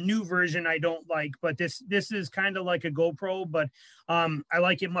got a new version I don't like, but this is kind of like a GoPro, but I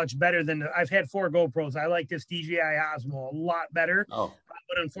like it much better than I've had 4 GoPros. I like this DJI Osmo a lot better. Oh,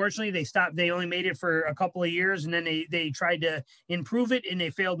 But unfortunately, they stopped. They only made it for a couple of years, and then they tried to improve it, and they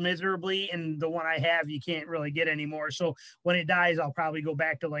failed miserably. And the one I have, you can't really get anymore. So when it dies, I'll probably go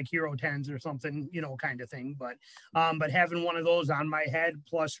back to like Hero 10s or something, you know, kind of thing. But having one of those on my head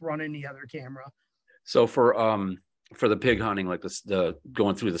plus running the other camera. so for the pig hunting, like the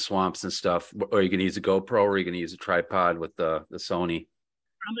going through the swamps and stuff, are you going to use a GoPro, or are you going to use a tripod with the Sony?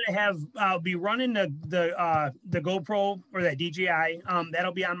 I'll be running the GoPro or that DJI.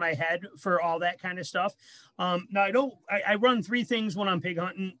 That'll be on my head for all that kind of stuff. Now I run 3 things when I'm pig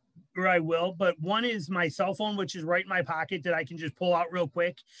hunting, or I will, but one is my cell phone, which is right in my pocket that I can just pull out real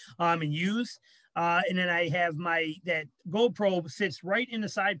quick and use. And then I have that GoPro sits right in the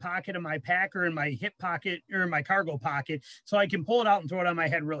side pocket of my pack, or in my hip pocket, or in my cargo pocket. So I can pull it out and throw it on my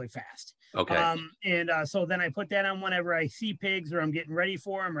head really fast. Okay. So then I put that on whenever I see pigs, or I'm getting ready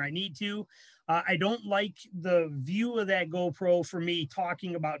for them, or I need to. I don't like the view of that GoPro for me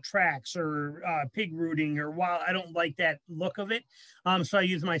talking about tracks or pig rooting or wild. I don't like that look of it. So I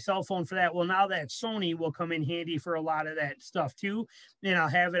use my cell phone for that. Well, now that Sony will come in handy for a lot of that stuff too. And I'll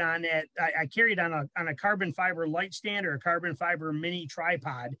have it on that. I carry it on a carbon fiber light stand, or a carbon fiber mini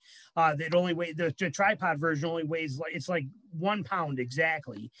tripod that only weighs, the tripod version only weighs it's like 1 pound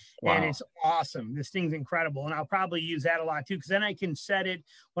exactly. Wow. And it's awesome. This thing's incredible. And I'll probably use that a lot too, because then I can set it.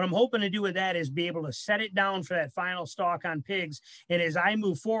 What I'm hoping to do with that is be able to set it down for that final stalk on pigs. And as I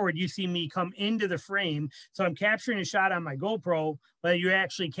move forward, you see me come into the frame. So I'm capturing a shot on my GoPro, but you're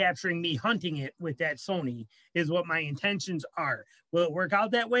actually capturing me hunting it with that Sony, is what my intentions are. Will it work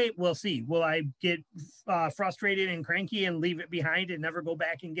out that way? We'll see. Will I get frustrated and cranky and leave it behind and never go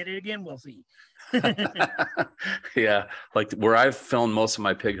back and get it again? We'll see. Yeah, like where I've filmed most of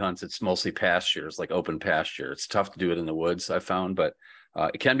my pig hunts, it's mostly pastures, like open pasture. It's tough to do it in the woods, I found, but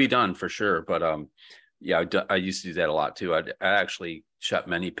it can be done for sure. But yeah, I used to do that a lot too. I actually shot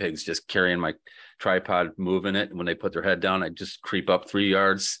many pigs just carrying my tripod, moving it. And when they put their head down, I just creep up 3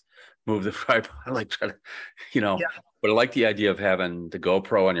 yards, move the tripod, like try to, you know. Yeah. But I like the idea of having the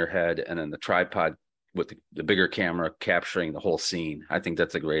GoPro on your head and then the tripod with the bigger camera capturing the whole scene. I think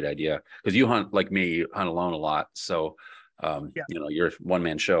that's a great idea, because you hunt like me, you hunt alone a lot. So, you know, you're a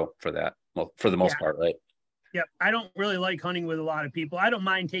one-man show for that, well, for the most part, right? Yep. I don't really like hunting with a lot of people. I don't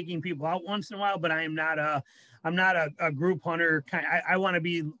mind taking people out once in a while, but I'm not a group hunter. I want to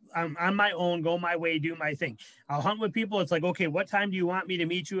be on my own, go my way, do my thing. I'll hunt with people. It's like, okay, what time do you want me to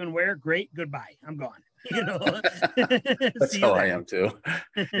meet you and where? Great. Goodbye. I'm gone. You know, that's how I am too.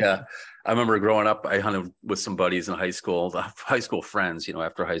 Yeah. I remember growing up, I hunted with some buddies in high school friends, you know,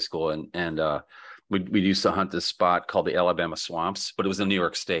 after high school. And we used to hunt this spot called the Alabama Swamps, but it was in New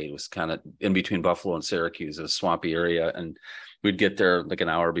York State. It was kind of in between Buffalo and Syracuse, a swampy area. And we'd get there like an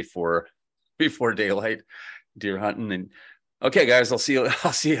hour before daylight, deer hunting. And okay, guys, I'll see you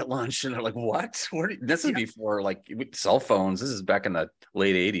at lunch. And they're like, what? This is before like cell phones. This is back in the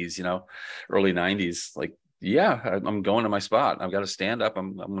late 80s, you know, early 90s. Like, yeah, I'm going to my spot. I've got to stand up.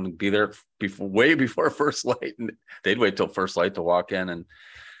 I'm going to be there way before first light. And they'd wait till first light to walk in and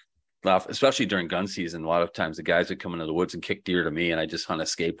laugh, especially during gun season. A lot of times the guys would come into the woods and kick deer to me, and I just hunt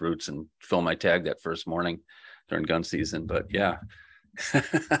escape routes and fill my tag that first morning during gun season. But yeah.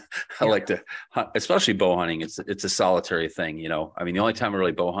 I like to hunt, especially bow hunting. It's a solitary thing, you know. I mean, the only time I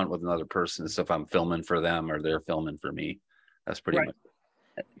really bow hunt with another person is if I'm filming for them or they're filming for me. That's pretty much.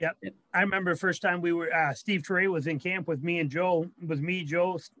 Yep. I remember the first time we were Steve Teray was in camp with me and Joe. It was me,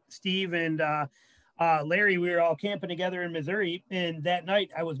 Joe, Steve, and Larry, we were all camping together in Missouri, and that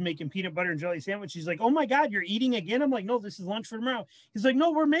night I was making peanut butter and jelly sandwich. He's like, "Oh my God, you're eating again?" I'm like, "No, this is lunch for tomorrow." He's like, "No,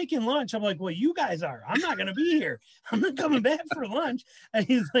 we're making lunch." I'm like, "Well, you guys are. I'm not going to be here. I'm not coming back for lunch." And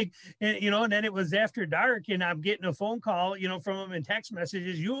he's like, and then it was after dark, and I'm getting a phone call, from him and text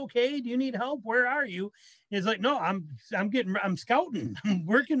messages. "You okay? Do you need help? Where are you?" He's like, "No, I'm scouting. I'm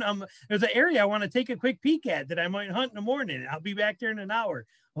working. There's an area I want to take a quick peek at that I might hunt in the morning. I'll be back there in an hour."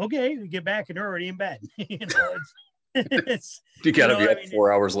 Okay, we get back and they're already in bed. It's you got to be up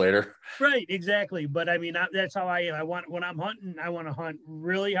 4 hours later. Right, exactly. But I mean, that's how I am. When I'm hunting, I want to hunt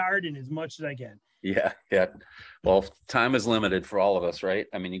really hard and as much as I can. Yeah. Well, time is limited for all of us, right?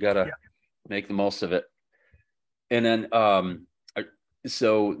 I mean, you got to make the most of it. And then,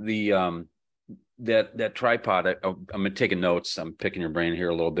 so the that tripod, I'm taking notes. I'm picking your brain here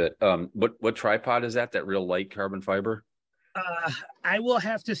a little bit. What tripod is that? That real light carbon fiber? I will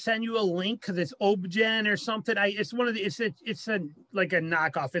have to send you a link because it's Obgen or something. It's one of the it's a like a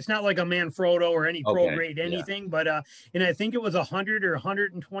knockoff. It's not like a Manfrotto or any pro grade anything, but and I think it was $100 or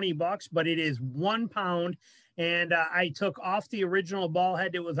 $120, but it is 1 pound. And I took off the original ball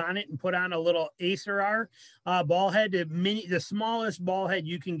head that was on it and put on a little Acer R ball head, the smallest ball head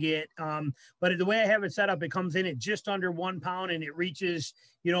you can get. But the way I have it set up, it comes in at just under 1 pound and it reaches,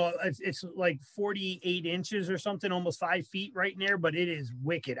 it's like 48 inches or something, almost 5 feet right in there, but it is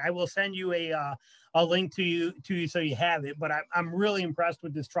wicked. I will send you a link to you so you have it, but I'm really impressed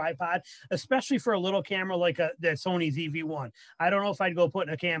with this tripod, especially for a little camera like the Sony ZV-1. I don't know if I'd go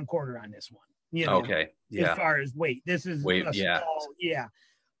putting a camcorder on this one. Okay. Yeah. As far as weight, this is weight. Small,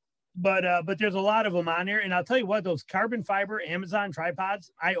 But there's a lot of them on there, and I'll tell you what, those carbon fiber Amazon tripods,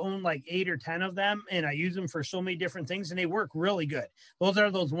 I own like 8 or 10 of them, and I use them for so many different things, and they work really good. Those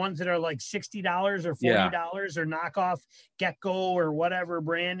are those ones that are like $60 or $40 or knockoff Gecko or whatever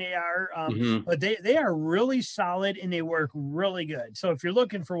brand they are. But they are really solid and they work really good. So if you're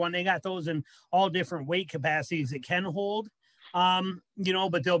looking for one, they got those in all different weight capacities that can hold.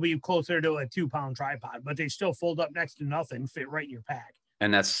 But they'll be closer to a 2 pound tripod, but they still fold up next to nothing, fit right in your pack.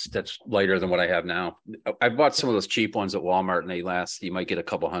 And that's lighter than what I have now. I bought some of those cheap ones at Walmart and they last, you might get a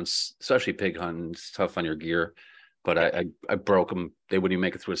couple hunts, especially pig hunting. It's tough on your gear, but I broke them. They wouldn't even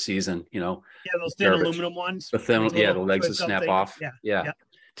make it through a season, Yeah, those thin aluminum ones. The legs would snap off. Yeah.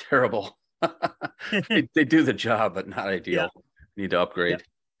 Terrible. they do the job, but not ideal. Need to upgrade. Yeah.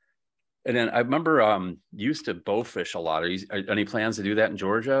 And then I remember you used to bow fish a lot. Are any plans to do that in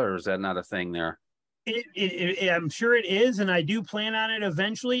Georgia, or is that not a thing there? I'm sure it is, and I do plan on it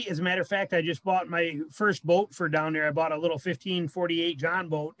eventually. As a matter of fact, I just bought my first boat for down there. I bought a little 1548 John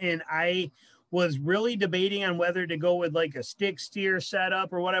boat, and I was really debating on whether to go with like a stick steer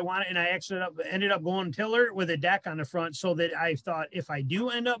setup or what I wanted. And I actually ended up going tiller with a deck on the front, so that I thought if I do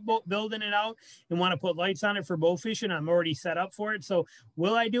end up building it out and want to put lights on it for bow fishing, I'm already set up for it. So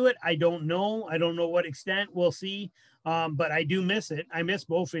will I do it? I don't know. I don't know what extent. We'll see. But I do miss it. I miss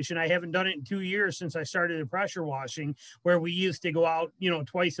bow fishing. I haven't done it in 2 years since I started the pressure washing, where we used to go out,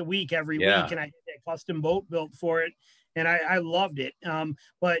 twice a week, every week. And I had that custom boat built for it. And I loved it.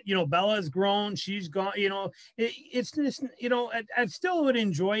 But, Bella's grown, she's gone, it's just, I still would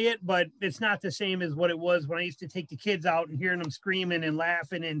enjoy it, but it's not the same as what it was when I used to take the kids out and hearing them screaming and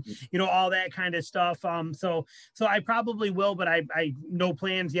laughing and, all that kind of stuff. So I probably will, but I no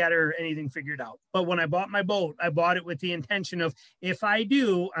plans yet or anything figured out. But when I bought my boat, I bought it with the intention of, if I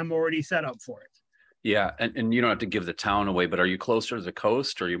do, I'm already set up for it. Yeah. And you don't have to give the town away, but are you closer to the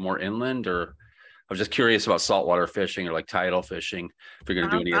coast? Or are you more inland? Or I was just curious about saltwater fishing or like tidal fishing, if you're going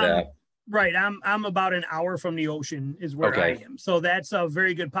to do any of that. Right. I'm about an hour from the ocean is where I am. So that's a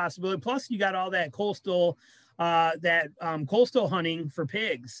very good possibility. Plus you got all that coastal hunting for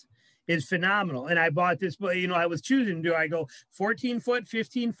pigs is phenomenal. And I bought this, but I was choosing, do I go 14 foot,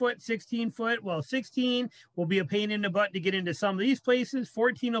 15 foot, 16 foot? Well, 16 will be a pain in the butt to get into some of these places.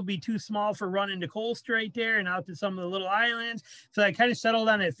 14 will be too small for running to coast right there and out to some of the little islands. So I kind of settled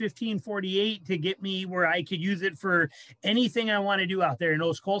on at 1548 to get me where I could use it for anything I want to do out there. And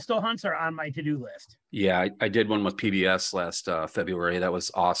those coastal hunts are on my to-do list. Yeah. I did one with PBS last February. That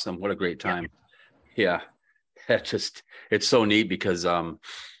was awesome. What a great time. Yeah. It's so neat because,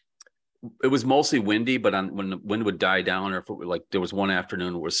 it was mostly windy, but when the wind would die down, or if it were like there was one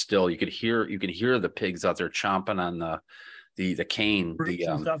afternoon where it was still, you could hear the pigs out there chomping on the cane,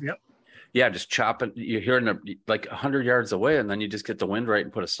 stuff. Yeah, just chopping. You're hearing them like 100 yards away, and then you just get the wind right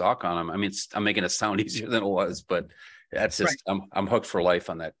and put a stalk on them. I mean, I'm making it sound easier than it was, but that's just I'm hooked for life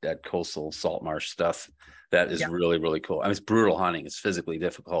on that coastal salt marsh stuff. That is really, really cool. I mean, it's brutal hunting. It's physically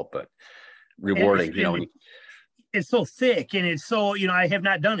difficult, but rewarding. it's so thick and it's so, I have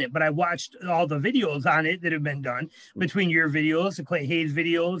not done it, but I watched all the videos on it that have been done between your videos, the Clay Hayes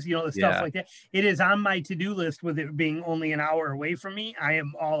videos, the stuff like that. It is on my to-do list with it being only an hour away from me. I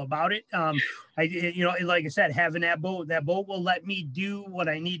am all about it. Like I said, having that boat will let me do what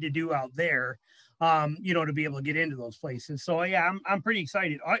I need to do out there. To be able to get into those places. So yeah, I'm pretty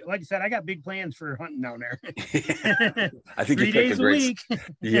excited. Like I said, I got big plans for hunting down there. I think 3 days a week.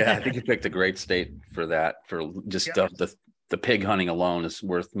 Yeah, I think you picked a great state for that. For just the pig hunting alone is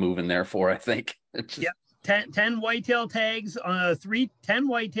worth moving there for. I think. Yep. 10 whitetail tags, 10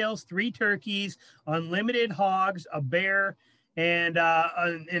 whitetails, 3 turkeys, unlimited hogs, a bear,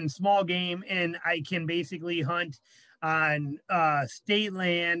 and small game, and I can basically hunt on state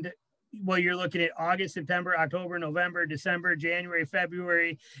land. Well, you're looking at August, September, October, November, December, January,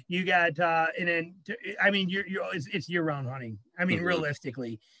 February. You got, and then, I mean, it's year-round hunting. I mean,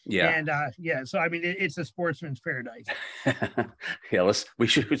 realistically. Yeah. And so I mean, it's a sportsman's paradise. Yeah, we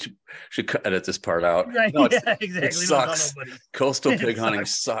should edit this part out. Right. No, yeah, exactly. It sucks. Coastal pig hunting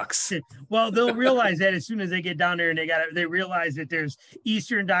sucks. Well, they'll realize that as soon as they get down there, and they realize that there's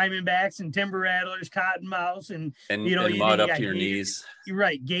eastern diamondbacks and timber rattlers, cottonmouths, and mud up to your knees. You're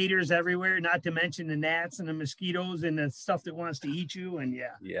right, gators everywhere. Not to mention the gnats and the mosquitoes and the stuff that wants to eat you. And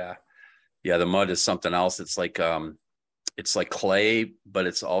yeah. The mud is something else. It's like clay, but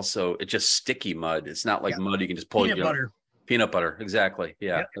it's just sticky mud. It's not like mud you can just pull. Peanut butter, exactly.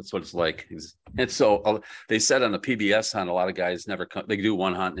 Yeah, that's what it's like. And so they said on the PBS hunt, a lot of guys never come. They do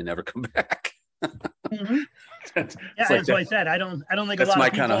one hunt and they never come back. Mm-hmm. That's what I said. I don't think a lot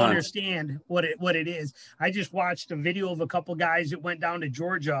of people understand what it is. I just watched a video of a couple guys that went down to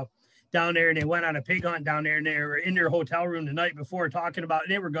Georgia down there, and they went on a pig hunt down there, and they were in their hotel room the night before talking about,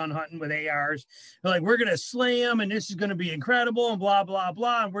 they were gun hunting with ARs. They're like, we're going to slay them, and this is going to be incredible, and blah, blah,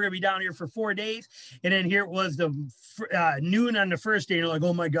 blah. And we're going to be down here for 4 days. And then here it was the noon on the first day. And they're like,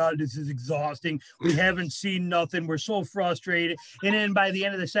 oh my God, this is exhausting. We haven't seen nothing. We're so frustrated. And then by the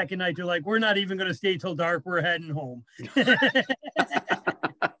end of the second night, they're like, we're not even going to stay till dark. We're heading home.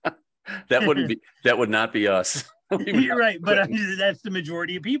 That would not be us. You're right, but that's the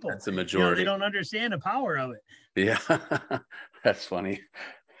majority of people. That's the majority. They don't understand the power of it. Yeah, that's funny.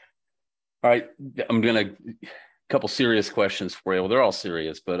 All right, I'm gonna couple serious questions for you. Well, they're all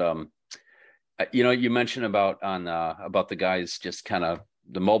serious, but you mentioned about the guys just kind of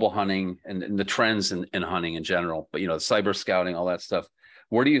the mobile hunting and the trends in hunting in general, but the cyber scouting, all that stuff.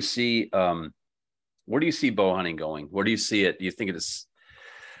 Where do you see bow hunting going? Where do you see it? Do you think it is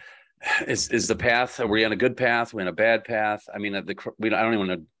the path? Are we on a good path? Are we on a bad path? I mean, I don't even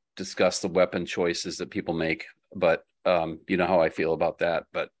want to discuss the weapon choices that people make, but you know how I feel about that.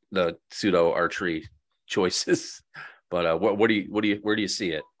 But the pseudo archery choices. But where do you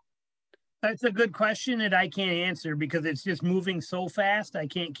see it? That's a good question that I can't answer because it's just moving so fast. I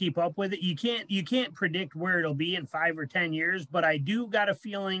can't keep up with it. You can't predict where it'll be in 5 or 10 years, but I do got a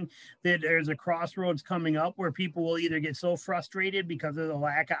feeling that there's a crossroads coming up where people will either get so frustrated because of the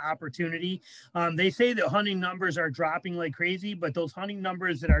lack of opportunity. They say that hunting numbers are dropping like crazy, but those hunting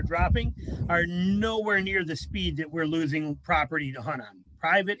numbers that are dropping are nowhere near the speed that we're losing property to hunt on,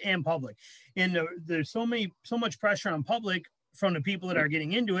 private and public. And there's so much pressure on public from the people that are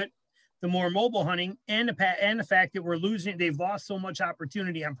getting into it. The more mobile hunting and the fact that they've lost so much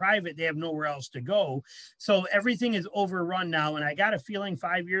opportunity on private, they have nowhere else to go. So everything is overrun now. And I got a feeling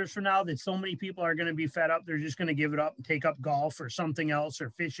 5 years from now that so many people are going to be fed up. They're just going to give it up and take up golf or something else or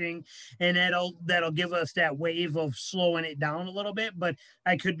fishing. And that'll give us that wave of slowing it down a little bit, but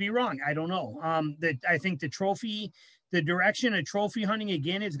I could be wrong. I don't know. I think the direction of trophy hunting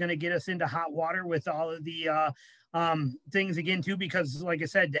again is going to get us into hot water with all of the, things again too, because like I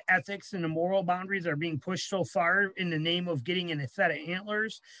said, the ethics and the moral boundaries are being pushed so far in the name of getting a set of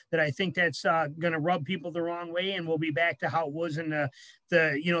antlers that I think that's going to rub people the wrong way, and we'll be back to how it was in the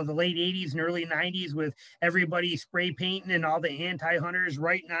late 80s and early 90s with everybody spray painting and all the anti-hunters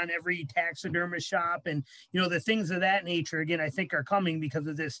writing on every taxidermist shop, and the things of that nature again I think are coming because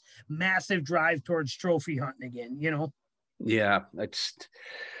of this massive drive towards trophy hunting again. Yeah,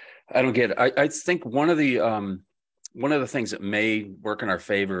 I don't get it. I think one of the things that may work in our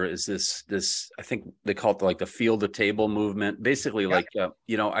favor is this, I think they call it like the field to table movement. Basically, I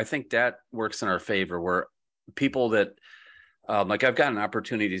think that works in our favor where people that, like I've gotten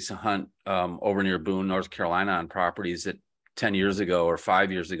opportunities to hunt over near Boone, North Carolina on properties that 10 years ago or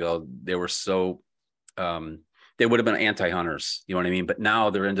 5 years ago, they were so, they would have been anti-hunters, you know what I mean? But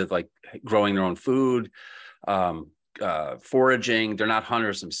now they're into like growing their own food, foraging. They're not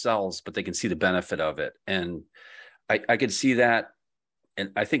hunters themselves, but they can see the benefit of it. And I could see that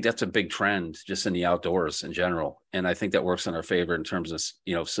and I think that's a big trend just in the outdoors in general. And I think that works in our favor in terms of,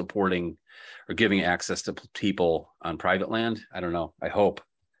 supporting or giving access to people on private land. I don't know. I hope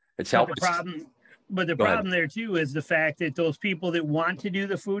it's But helped. the problem there too is the fact that those people that want to do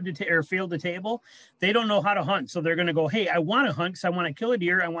the food or field to table, they don't know how to hunt. So they're going to go, hey, I want to hunt because I want to kill a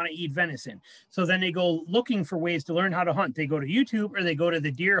deer. I want to eat venison. So then they go looking for ways to learn how to hunt. They go to YouTube or they go to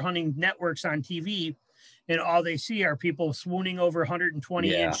the deer hunting networks on TV. And all they see are people swooning over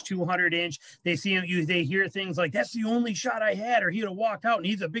 120 inch, 200 inch. They see him, they hear things like, that's the only shot I had, or he'd have walked out and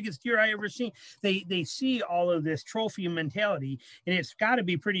he's the biggest deer I ever seen. They see all of this trophy mentality, and it's got to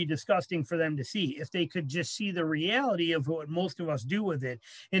be pretty disgusting for them to see. If they could just see the reality of what most of us do with it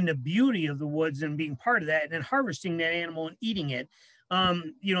and the beauty of the woods and being part of that and then harvesting that animal and eating it.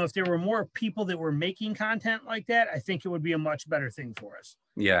 If there were more people that were making content like that, I think it would be a much better thing for us.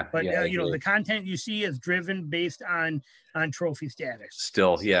 Yeah. But the content you see is driven based on trophy status.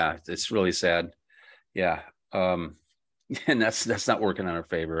 Still, yeah, it's really sad. Yeah. And that's not working in our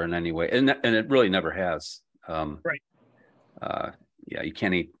favor in any way. And it really never has. Right. You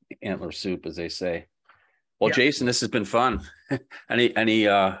can't eat antler soup, as they say. Well, yeah. Jason, this has been fun. I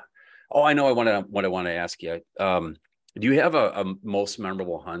know what I want to ask you. Do you have a most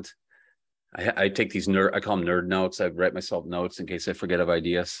memorable hunt? I take these I call them nerd notes. I write myself notes in case I forget of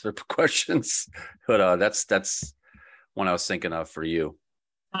ideas or questions. But that's one I was thinking of for you.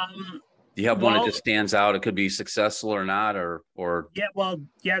 Do you have one that just stands out? It could be successful or not, or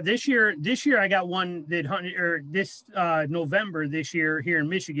this year I got one that hunted, or this November this year here in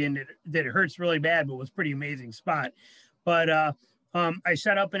Michigan that it hurts really bad, but was pretty amazing spot. But I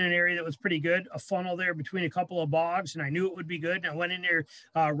set up in an area that was pretty good, a funnel there between a couple of bogs, and I knew it would be good. And I went in there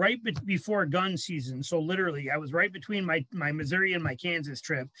right before gun season. So literally I was right between my Missouri and my Kansas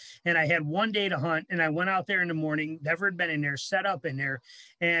trip. And I had one day to hunt, and I went out there in the morning, never had been in there, set up in there.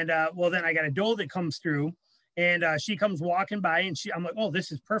 And then I got a doe that comes through, and she comes walking by, and I'm like, oh,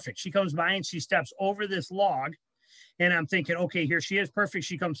 this is perfect. She comes by and she steps over this log. And I'm thinking, okay, here she is, perfect.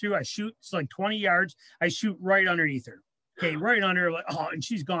 She comes through. I shoot, it's like 20 yards. I shoot right underneath her. Okay, right under, like, and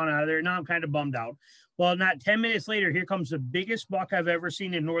she's gone out of there. Now I'm kind of bummed out. Well, not 10 minutes later, here comes the biggest buck I've ever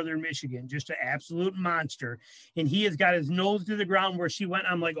seen in northern Michigan, just an absolute monster. And he has got his nose to the ground where she went.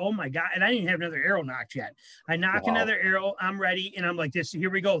 I'm like, oh my God. And I didn't have another arrow knocked yet. I knock another arrow. I'm ready. And I'm like, here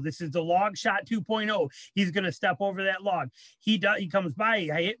we go. This is the log shot 2.0. He's going to step over that log. He comes by.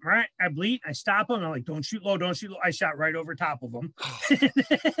 I hit, right. I bleed. I stop him. I'm like, don't shoot low. Don't shoot low. I shot right over top of him.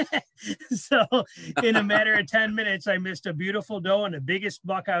 So in a matter of 10 minutes, I missed a beautiful doe and the biggest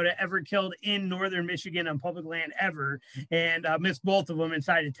buck I would have ever killed in northern Michigan on public land ever, and missed both of them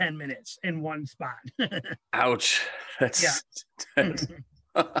inside of 10 minutes in one spot. Ouch. That's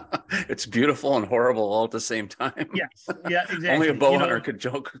it's beautiful and horrible all at the same time. Yes. Yeah, exactly. Only a bow hunter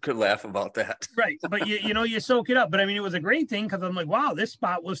could laugh about that. Right. But you soak it up. But I mean, it was a great thing because I'm like, wow, this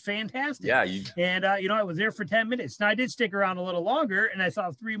spot was fantastic. Yeah. And I was there for 10 minutes. Now I did stick around a little longer, and I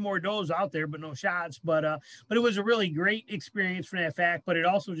saw 3 more does out there, but no shots. But it was a really great experience for that fact. But it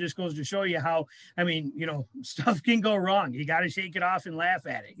also just goes to show you how, I mean, stuff can go wrong. You got to shake it off and laugh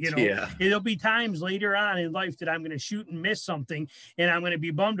at it. Yeah. There'll be times later on in life that I'm going to shoot and miss something, and I'm going to be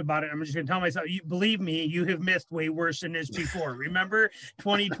bummed about it. I'm just going to tell myself, believe me, you have missed way worse than this before. Remember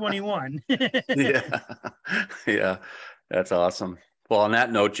 2021. Yeah, that's awesome. Well, on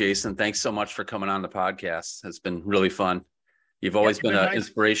that note, Jason, thanks so much for coming on the podcast. It's been really fun. You've always been an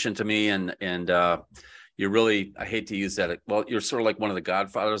inspiration to me, and you're really, I hate to use that. Well, you're sort of like one of the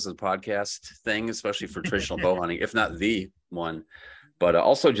godfathers of the podcast thing, especially for traditional bow hunting, if not the one, but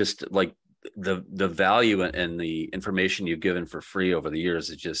also just like the value and the information you've given for free over the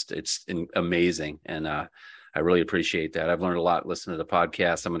years. It's amazing. And I really appreciate that. I've learned a lot listening to the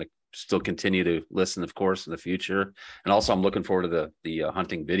podcast. I'm going to still continue to listen, of course, in the future. And also I'm looking forward to the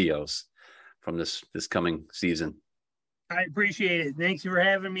hunting videos from this coming season. I appreciate it. Thanks for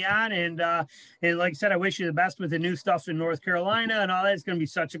having me on. And like I said, I wish you the best with the new stuff in North Carolina and all that. It's going to be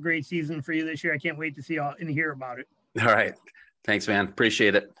such a great season for you this year. I can't wait to see and hear about it. All right. Thanks, man.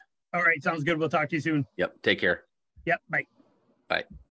 Appreciate it. All right. Sounds good. We'll talk to you soon. Yep. Take care. Yep. Bye. Bye.